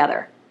comes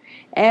together.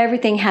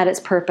 Everything had its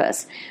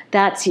purpose.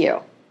 That's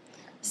you.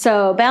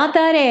 So about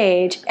that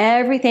age,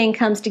 everything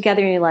comes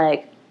together and you're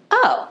like,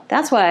 oh,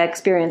 that's why I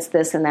experienced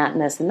this and that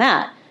and this and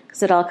that,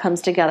 because it all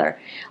comes together.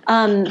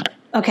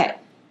 Okay,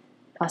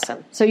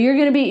 awesome. So you're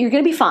gonna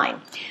be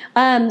fine.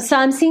 So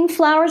I'm seeing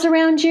flowers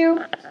around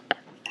you.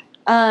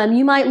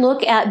 You might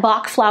look at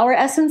Bach flower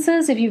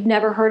essences if you've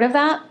never heard of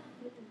that.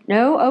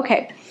 No?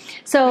 Okay.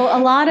 So a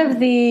lot of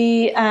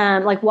the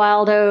like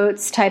Wild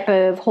Oats type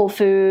of Whole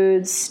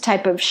Foods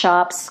type of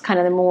shops, kind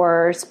of the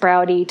more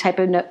sprouty type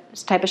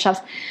of shops,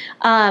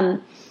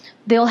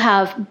 they'll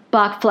have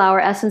Bach flower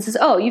essences.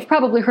 Oh, you've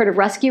probably heard of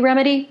Rescue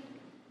Remedy?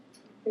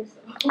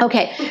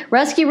 Okay,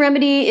 Rescue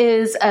Remedy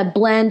is a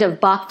blend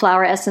of Bach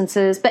flower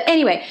essences. But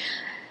anyway,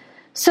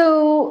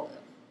 so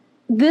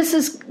this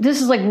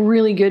is like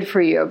really good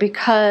for you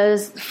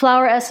because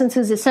flower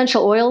essences,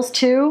 essential oils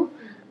too,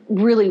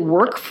 really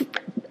work.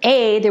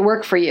 A, they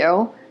work for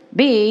you.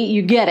 B,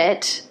 you get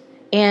it,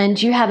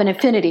 and you have an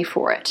affinity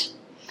for it.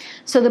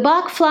 So the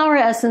Bach flower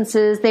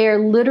essences, they are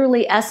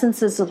literally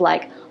essences of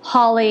like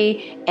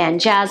holly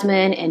and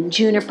jasmine and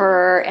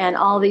juniper and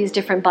all these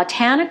different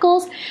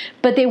botanicals,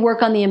 but they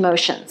work on the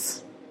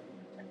emotions.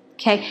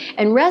 Okay,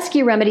 and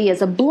Rescue Remedy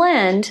is a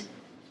blend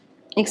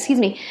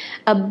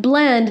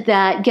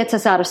that gets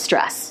us out of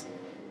stress.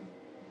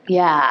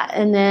 Yeah,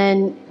 and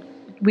then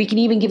we can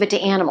even give it to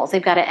animals.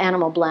 They've got an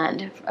animal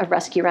blend of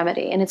Rescue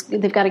Remedy, and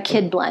they've got a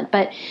kid blend.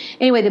 But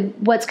anyway,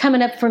 what's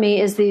coming up for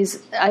me is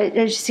these. I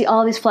just see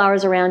all these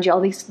flowers around you, all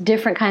these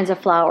different kinds of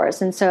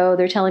flowers, and so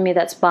they're telling me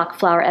that's Bach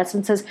flower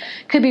essences.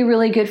 Could be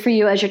really good for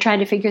you as you're trying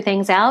to figure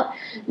things out.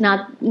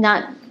 Not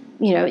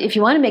if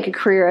you want to make a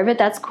career of it,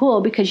 that's cool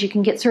because you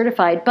can get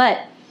certified. But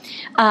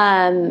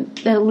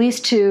at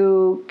least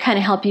to kind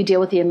of help you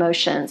deal with the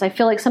emotions. I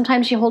feel like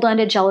sometimes you hold on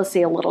to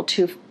jealousy a little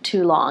too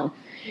long.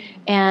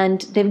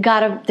 And they've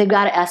got an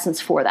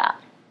essence for that.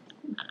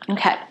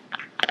 Okay.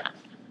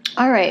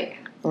 All right.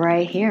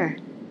 Right here.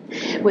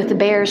 With the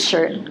Bears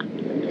shirt.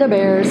 The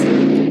Bears.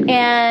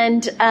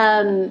 And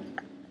I'm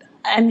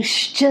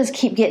just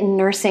keep getting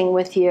nursing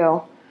with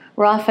you.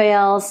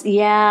 Raphael's,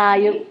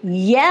 you're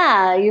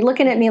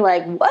looking at me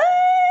like, what?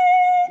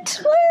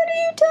 What are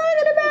you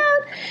talking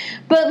about?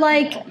 But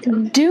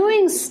like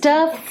doing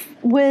stuff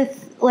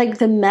with like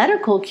the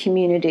medical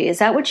community, is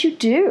that what you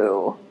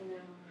do?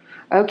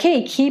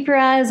 Okay, keep your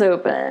eyes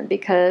open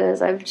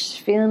because I'm just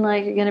feeling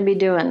like you're going to be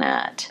doing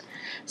that.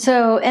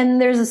 So,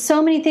 and there's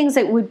so many things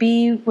that would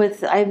be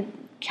with, I'm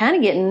kind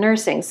of getting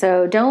nursing,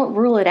 so don't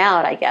rule it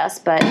out, I guess.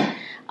 But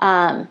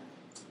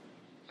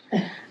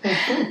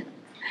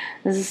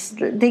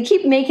they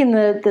keep making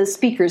the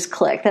speakers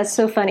click. That's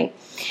so funny.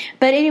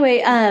 But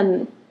anyway,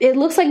 it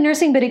looks like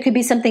nursing, but it could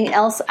be something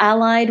else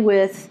allied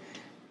with,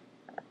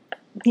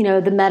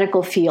 the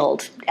medical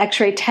field,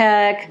 X-ray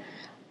tech,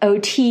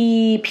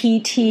 OT,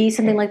 PT,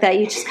 something like that.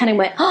 You just kind of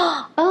went,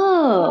 oh.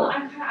 Well,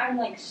 I'm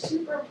like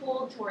super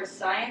pulled towards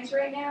science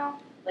right now,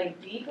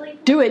 like deeply.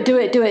 Do it.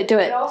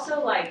 But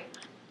also like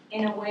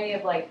in a way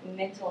of like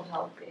mental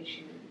health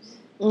issues.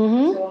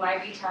 Mm-hmm. So it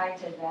might be tied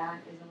to that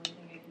is the only thing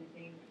I can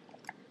think.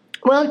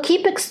 Well,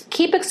 keep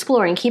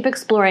exploring.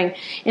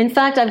 In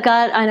fact, I've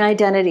got an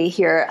identity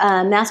here.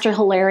 Master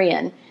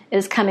Hilarion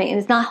is coming. And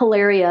it's not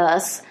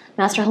hilarious,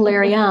 Master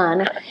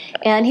Hilarion.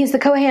 And he's the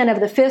Kohan of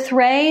the fifth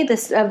ray,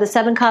 of the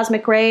 7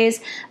 cosmic rays.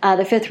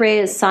 The fifth ray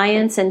is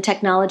science and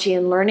technology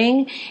and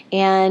learning.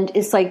 And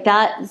it's like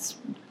that,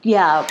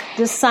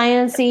 this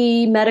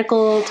science-y,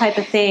 medical type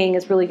of thing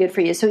is really good for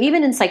you. So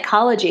even in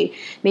psychology,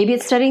 maybe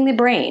it's studying the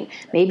brain.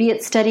 Maybe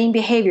it's studying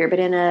behavior, but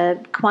in a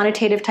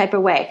quantitative type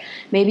of way.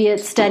 Maybe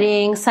it's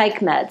studying psych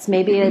meds.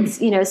 Maybe it's,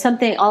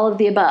 something, all of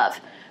the above.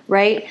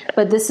 Right?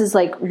 But this is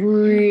like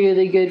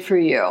really good for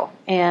you.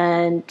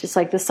 And just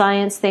like the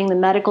science thing, the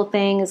medical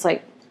thing is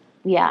like,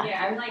 Yeah,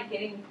 I'm like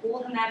getting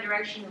pulled in that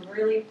direction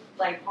really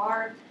like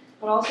hard.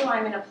 But also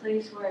I'm in a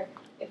place where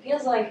it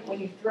feels like when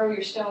you throw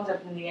your stones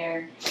up in the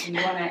air and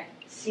you want to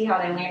see how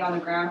they land on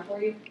the ground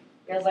for you,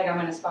 it feels like I'm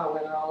in a spot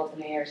where they're all up in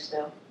the air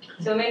still.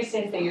 So it makes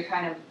sense that you're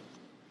kind of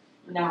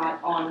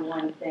not on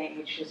one thing.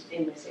 It's just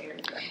in this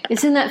area.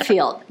 It's in that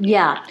field.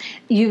 Yeah.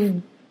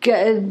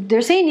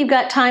 They're saying you've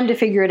got time to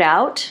figure it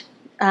out.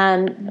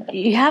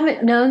 You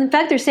haven't known. In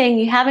fact, they're saying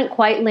you haven't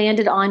quite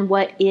landed on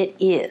what it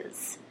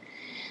is.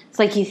 It's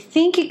like you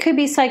think it could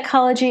be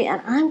psychology,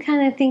 and I'm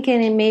kind of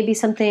thinking it may be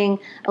something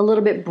a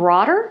little bit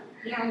broader.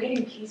 Yeah, I'm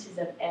getting pieces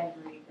of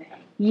everything.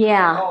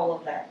 Yeah. All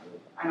of that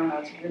group. I don't know.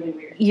 It's really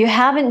weird. You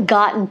haven't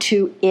gotten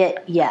to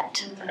it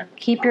yet. Mm-hmm.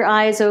 Keep your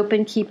eyes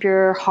open. Keep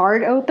your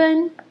heart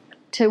open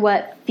to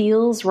what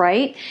feels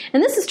right.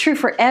 And this is true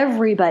for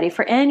everybody,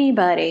 for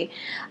anybody.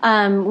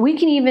 We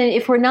can even,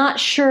 if we're not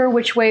sure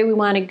which way we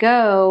want to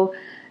go,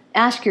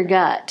 ask your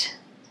gut.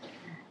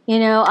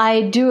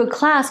 I do a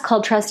class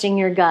called Trusting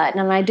Your Gut,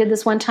 and I did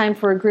this one time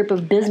for a group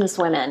of business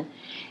women.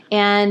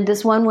 And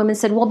this one woman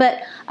said, well,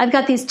 but I've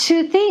got these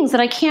 2 things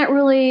that I can't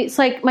really, it's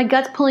like my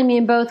gut's pulling me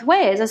in both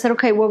ways. I said,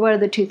 okay, well, what are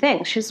the 2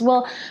 things? She says,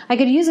 well, I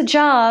could use a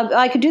job.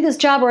 I could do this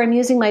job where I'm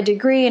using my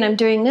degree and I'm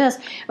doing this.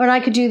 Or I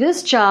could do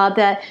this job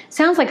that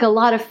sounds like a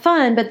lot of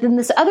fun, but then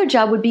this other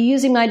job would be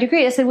using my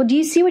degree. I said, well, do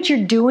you see what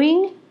you're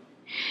doing?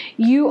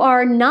 You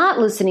are not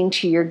listening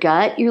to your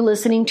gut. You're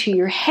listening to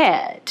your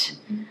head.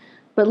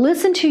 But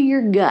listen to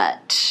your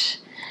gut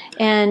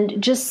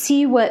and just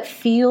see what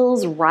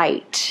feels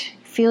right.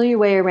 Feel your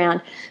way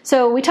around.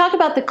 So we talk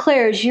about the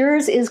clairs.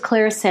 Yours is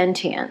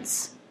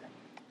clairsentience.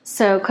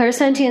 So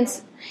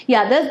clairsentience,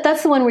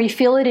 that's the one where you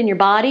feel it in your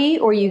body,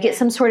 or you get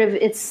some sort of,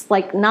 it's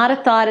like not a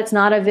thought, it's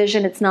not a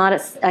vision, it's not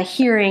a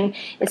hearing,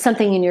 it's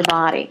something in your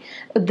body.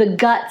 The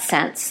gut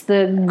sense,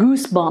 the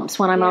goosebumps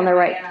when I'm on the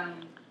right.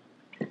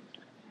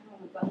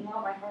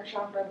 Not my heart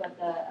chakra, but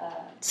the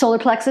solar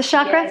plexus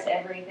chakra? Yes,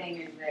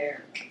 everything is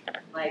there.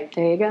 Like,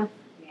 there you go.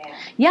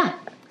 Yeah.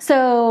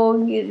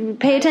 So you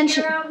pay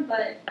attention.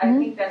 But I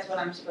think that's what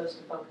I'm supposed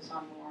to focus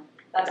on more.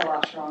 That's a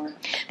lot stronger.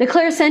 The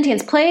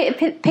clairsentience.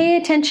 Pay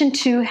attention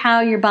to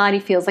how your body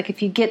feels. Like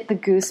if you get the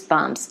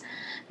goosebumps,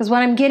 because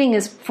what I'm getting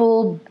is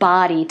full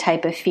body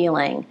type of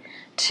feeling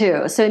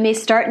too. So it may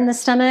start in the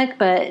stomach,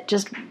 but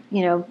just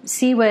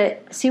see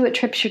what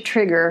trips your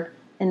trigger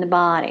in the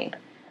body,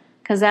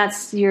 because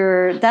that's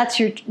your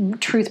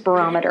truth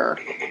barometer.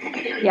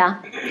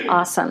 Yeah,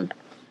 awesome.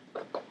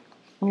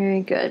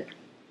 Very good.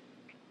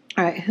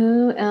 All right,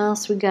 who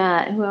else we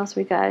got?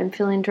 I'm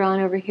feeling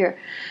drawn over here.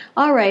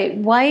 All right,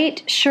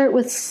 white shirt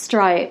with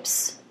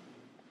stripes.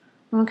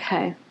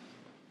 Okay.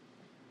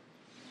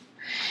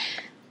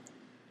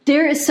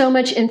 There is so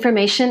much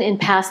information in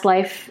past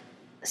life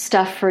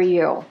stuff for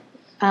you.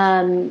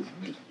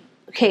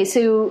 Okay,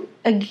 so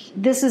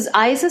this is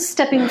Isis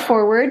stepping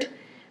forward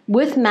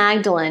with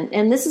Magdalene,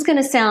 and this is going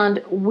to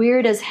sound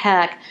weird as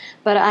heck,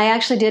 but I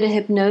actually did a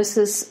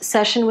hypnosis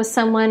session with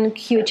someone,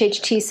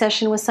 QHHT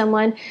session with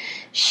someone.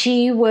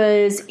 She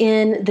was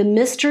in the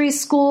mystery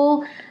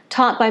school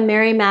taught by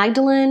Mary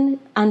Magdalene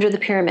under the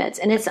pyramids,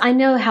 and I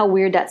know how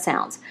weird that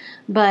sounds,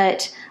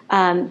 but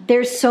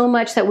there's so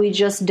much that we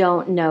just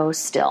don't know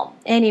still.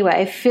 Anyway,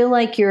 I feel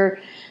like your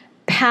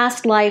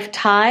past life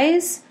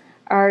ties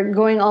are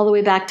going all the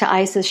way back to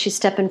Isis. She's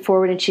stepping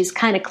forward, and she's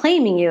kind of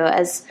claiming you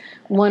as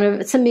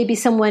maybe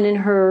someone in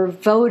her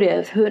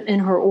votive, in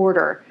her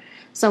order,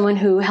 someone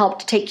who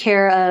helped take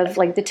care of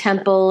like the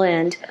temple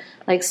and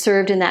like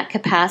served in that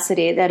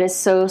capacity. That is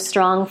so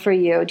strong for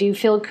you. Do you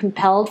feel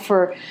compelled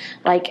for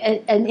like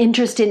an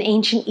interest in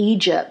ancient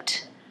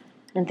Egypt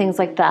and things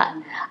like that?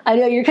 I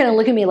know you're kind of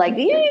looking at me like,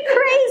 you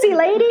crazy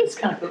lady.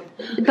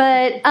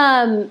 But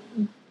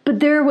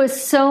there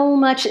was so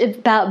much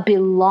about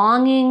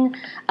belonging,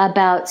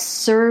 about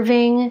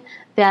serving,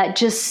 that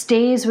just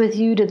stays with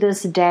you to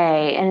this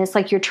day. And it's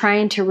like you're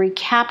trying to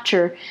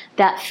recapture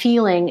that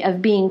feeling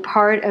of being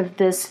part of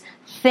this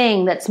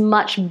thing that's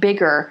much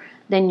bigger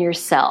than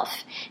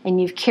yourself.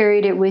 And you've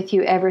carried it with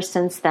you ever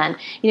since then.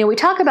 We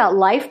talk about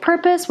life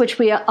purpose, which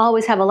we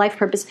always have a life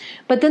purpose,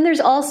 but then there's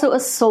also a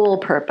soul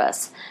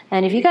purpose.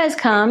 And if you guys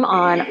come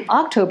on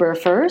October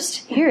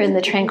 1st here in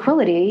the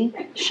Tranquility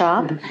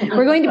Shop,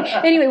 we're going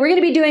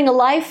to be doing a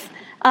life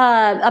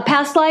a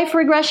past life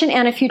regression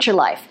and a future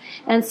life.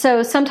 And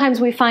so sometimes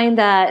we find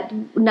that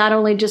not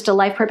only just a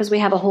life purpose, we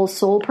have a whole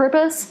soul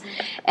purpose.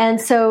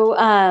 And so,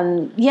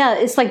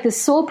 it's like the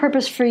soul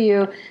purpose for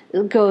you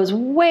goes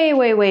way,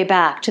 way, way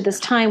back to this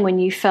time when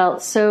you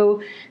felt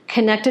so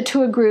connected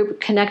to a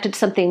group, connected to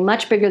something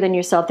much bigger than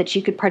yourself that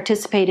you could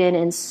participate in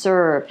and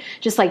serve,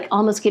 just like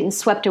almost getting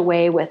swept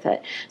away with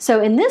it.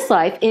 So in this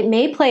life, it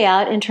may play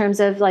out in terms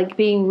of like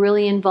being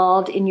really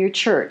involved in your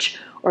church,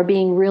 or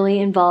being really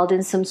involved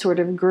in some sort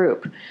of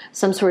group,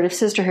 some sort of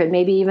sisterhood,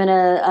 maybe even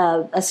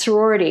a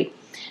sorority,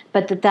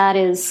 but that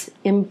is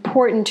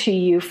important to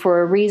you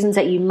for reasons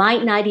that you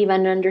might not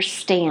even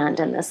understand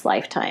in this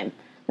lifetime.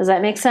 Does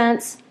that make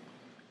sense?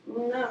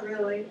 Not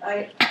really.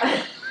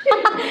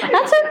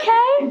 That's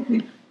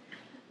okay.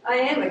 I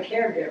am a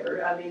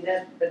caregiver. I mean,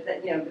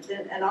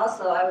 and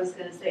also I was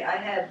going to say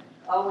I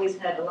always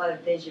had a lot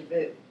of deja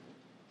vu.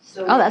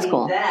 So that's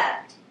cool.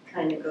 That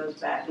kind of goes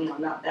back,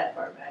 not that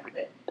far back,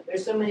 but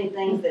there's so many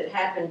things that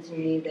happened to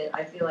me that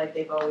I feel like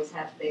they've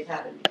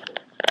happened before.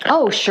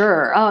 Oh,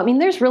 sure. Oh, I mean,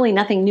 there's really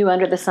nothing new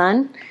under the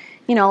sun.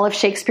 All of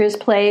Shakespeare's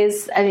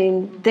plays, I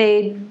mean,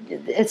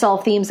 it's all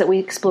themes that we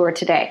explore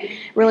today.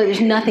 Really,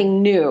 there's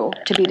nothing new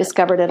to be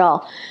discovered at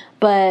all.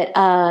 But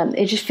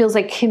it just feels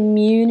like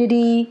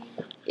community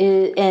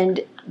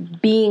and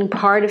being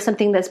part of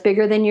something that's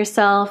bigger than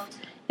yourself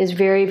is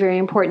very, very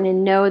important,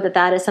 and know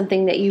that is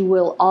something that you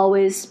will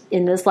always,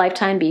 in this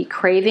lifetime, be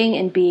craving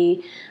and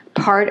be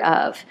part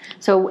of.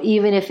 So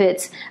even if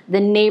it's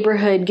the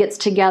neighborhood gets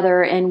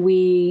together and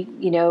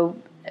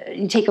you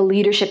take a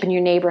leadership in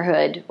your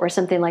neighborhood or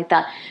something like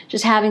that,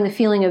 just having the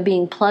feeling of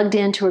being plugged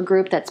into a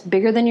group that's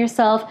bigger than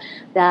yourself,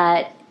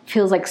 that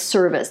feels like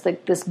service,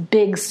 like this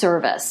big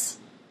service.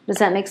 Does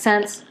that make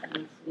sense?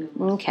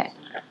 Okay.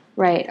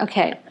 Right.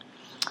 Okay.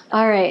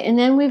 All right. And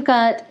then we've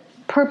got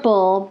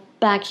purple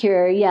back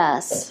here.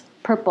 Yes.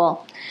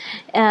 Purple.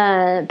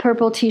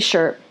 Purple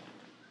t-shirt.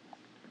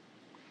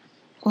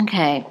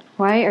 Okay.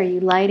 Why are you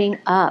lighting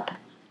up?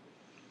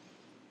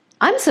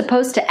 I'm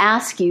supposed to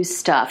ask you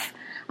stuff.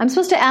 What am I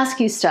supposed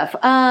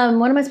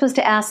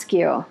to ask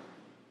you?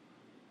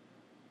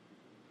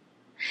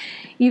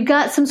 You've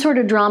got some sort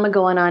of drama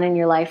going on in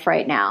your life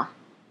right now.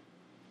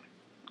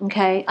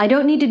 Okay? I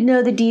don't need to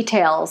know the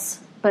details,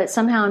 but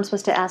somehow I'm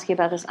supposed to ask you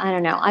about this. I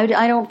don't know.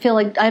 I don't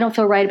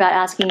feel right about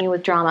asking you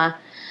with drama,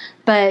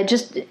 but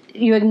just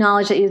you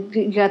acknowledge that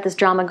you got this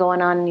drama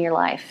going on in your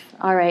life.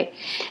 All right.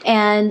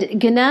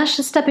 And Ganesh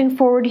is stepping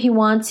forward. He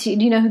wants you.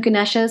 Do you know who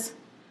Ganesh is?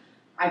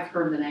 I've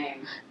heard the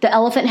name. The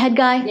elephant head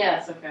guy?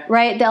 Yes, okay.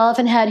 Right? The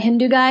elephant head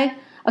Hindu guy?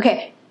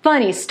 Okay,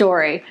 funny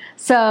story.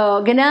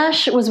 So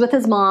Ganesh was with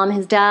his mom.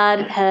 His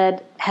dad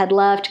had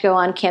left to go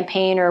on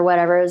campaign or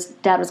whatever. His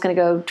dad was going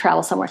to go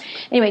travel somewhere.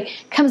 Anyway,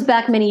 comes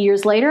back many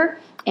years later,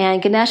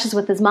 and Ganesh is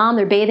with his mom.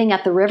 They're bathing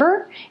at the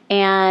river,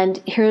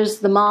 and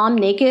here's the mom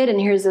naked,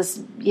 and here's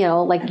this,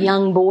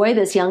 young boy,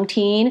 this young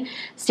teen,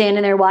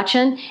 standing there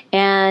watching,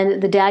 and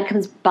the dad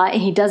comes by,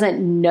 and he doesn't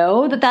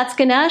know that that's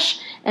Ganesh,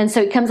 and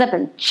so he comes up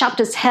and chopped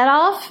his head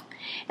off,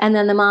 and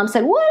then the mom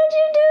said, "What did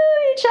you do?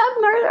 You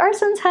chopped our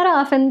son's head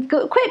off, and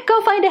go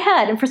find a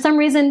head." And for some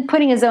reason,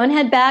 putting his own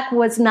head back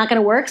was not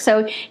going to work,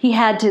 so he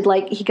had to,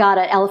 he got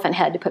an elephant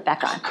head to put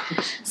back on.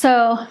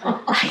 So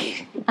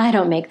I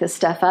don't make this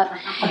stuff up.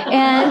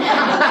 And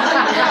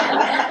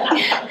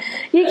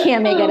you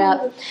can't make it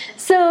up.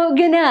 So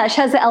Ganesh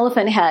has the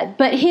elephant head,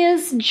 but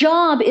his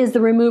job is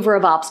the remover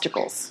of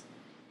obstacles.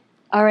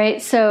 All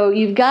right, so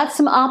you've got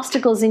some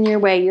obstacles in your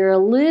way. You're a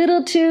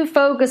little too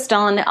focused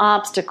on the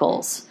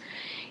obstacles.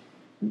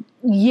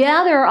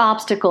 Yeah, there are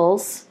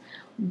obstacles,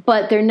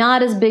 but they're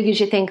not as big as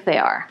you think they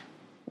are,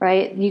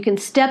 right? You can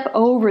step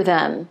over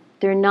them.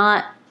 They're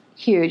not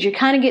huge. You're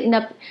kind of getting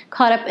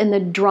caught up in the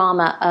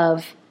drama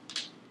of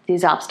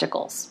these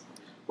obstacles.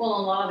 Well,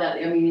 a lot of that,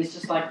 it's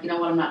just like,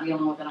 I'm not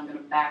dealing with it, I'm going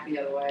to back the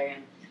other way,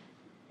 and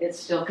it's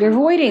still... You're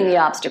avoiding the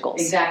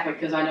obstacles. Exactly,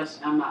 because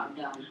I'm not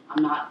done.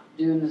 I'm not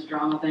doing this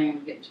drama thing.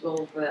 I'm getting too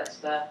old for that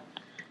stuff.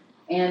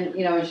 And,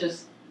 it's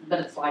just, but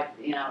it's like,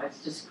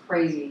 it's just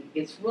crazy.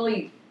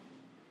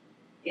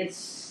 It's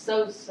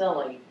so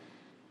silly,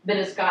 but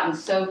it's gotten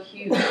so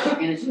huge,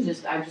 and it's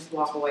just, I just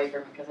walk away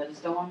from it because I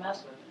just don't want to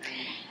mess with it.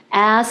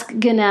 Ask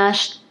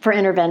Ganesh for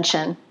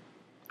intervention.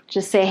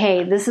 Just say,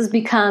 hey, this has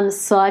become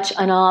such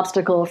an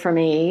obstacle for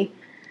me.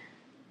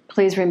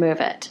 Please remove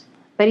it.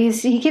 But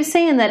he keeps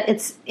saying that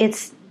it's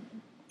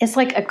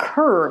like a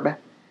curb,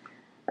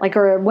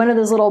 or one of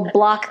those little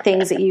block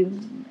things that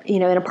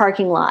in a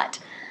parking lot.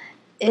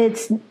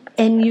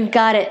 And you've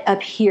got it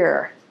up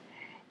here,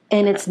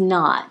 and it's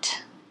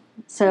not.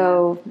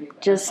 So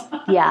just,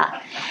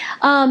 yeah.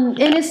 And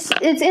it's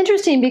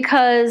interesting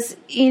because,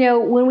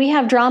 when we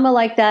have drama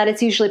like that,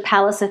 it's usually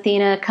Pallas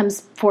Athena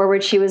comes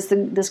forward. She was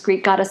this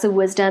Greek goddess of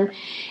wisdom.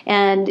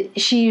 And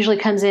she usually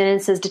comes in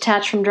and says,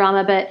 detach from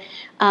drama. But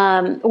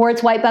or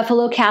it's White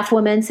Buffalo Calf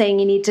Woman saying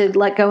you need to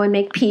let go and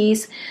make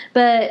peace.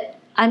 But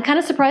I'm kind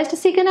of surprised to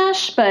see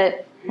Ganesh.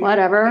 But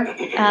whatever.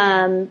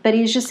 But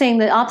he's just saying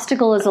the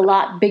obstacle is a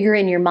lot bigger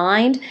in your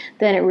mind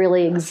than it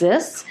really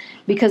exists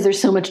because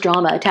there's so much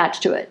drama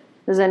attached to it.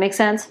 Does that make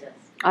sense? Yes.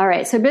 All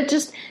right. So, but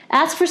just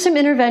ask for some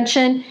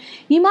intervention.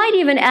 You might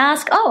even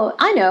ask, oh,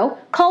 I know,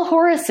 call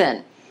Horus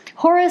in.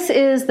 Horus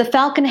is the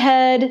falcon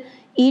head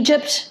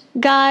Egypt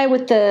guy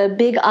with the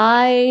big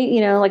eye,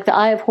 like the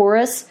eye of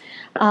Horus,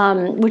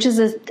 which is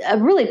a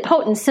really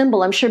potent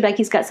symbol. I'm sure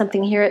Becky's got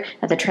something here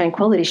at the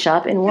Tranquility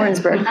Shop in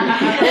Warrensburg with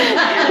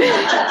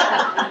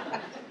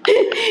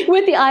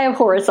the eye of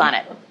Horus on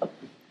it.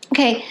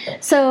 Okay,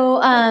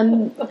 so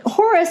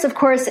Horus, of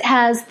course,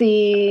 has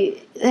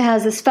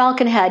this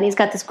falcon head, and he's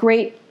got this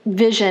great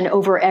vision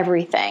over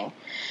everything.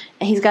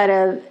 And he's got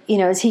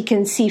as he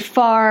can see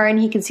far, and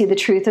he can see the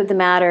truth of the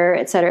matter,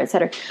 et cetera, et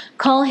cetera.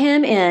 Call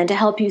him in to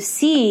help you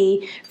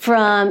see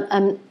from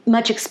a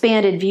much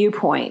expanded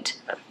viewpoint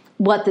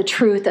what the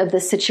truth of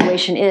the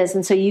situation is,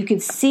 and so you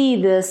could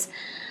see this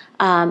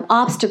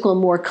obstacle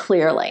more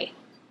clearly.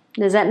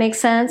 Does that make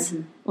sense?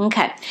 Mm-hmm.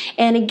 Okay.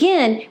 And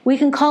again, we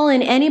can call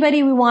in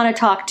anybody we want to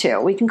talk to.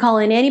 We can call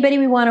in anybody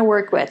we want to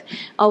work with.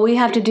 All we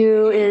have to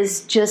do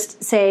is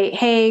just say,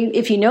 hey,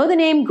 if you know the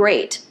name,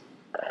 great.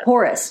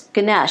 Horus,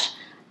 Ganesh,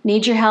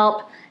 need your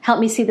help. Help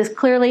me see this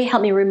clearly.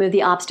 Help me remove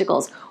the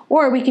obstacles.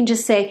 Or we can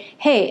just say,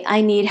 hey,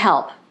 I need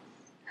help.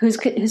 Who's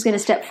going to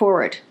step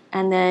forward?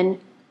 And then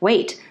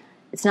wait.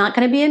 It's not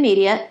going to be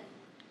immediate.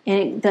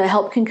 And the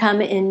help can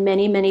come in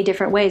many, many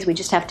different ways. We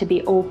just have to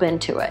be open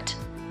to it.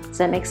 Does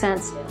that make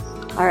sense?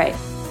 Yes. All right.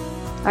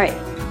 All right.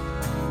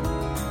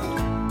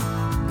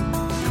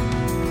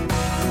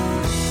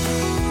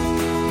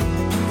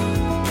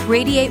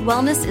 Radiate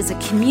Wellness is a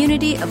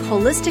community of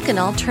holistic and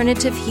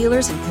alternative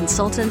healers and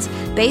consultants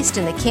based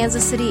in the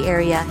Kansas City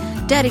area,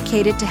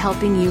 dedicated to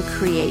helping you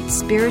create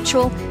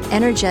spiritual,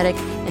 energetic,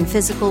 and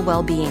physical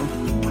well-being.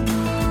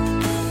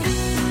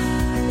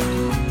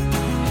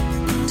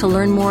 To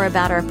learn more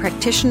about our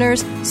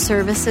practitioners,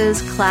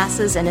 services,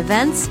 classes, and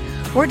events,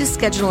 or to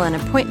schedule an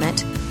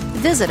appointment,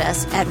 visit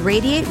us at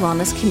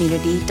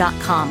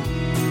radiatewellnesscommunity.com.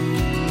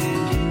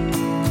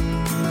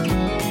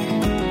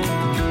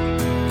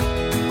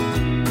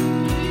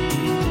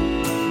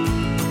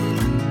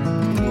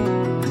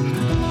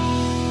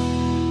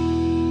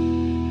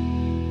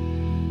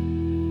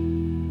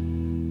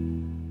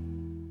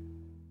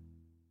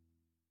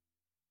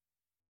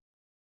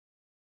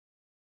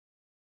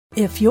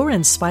 If you're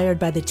inspired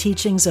by the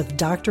teachings of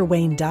Dr.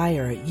 Wayne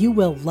Dyer, you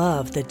will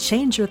love the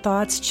Change Your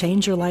Thoughts,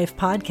 Change Your Life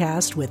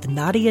podcast with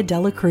Nadia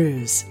Dela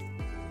Cruz.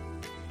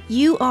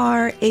 You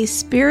are a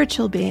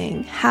spiritual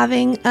being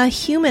having a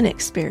human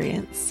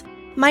experience.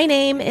 My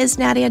name is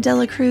Nadia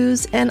Dela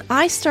Cruz, and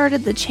I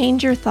started the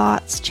Change Your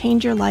Thoughts,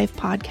 Change Your Life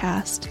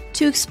podcast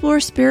to explore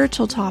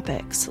spiritual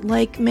topics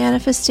like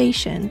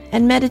manifestation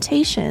and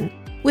meditation,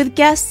 with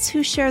guests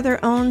who share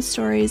their own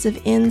stories of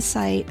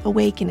insight,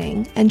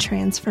 awakening, and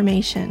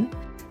transformation.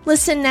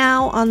 Listen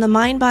now on the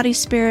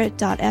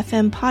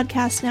mindbodyspirit.fm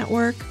podcast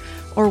network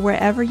or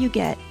wherever you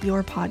get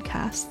your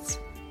podcasts.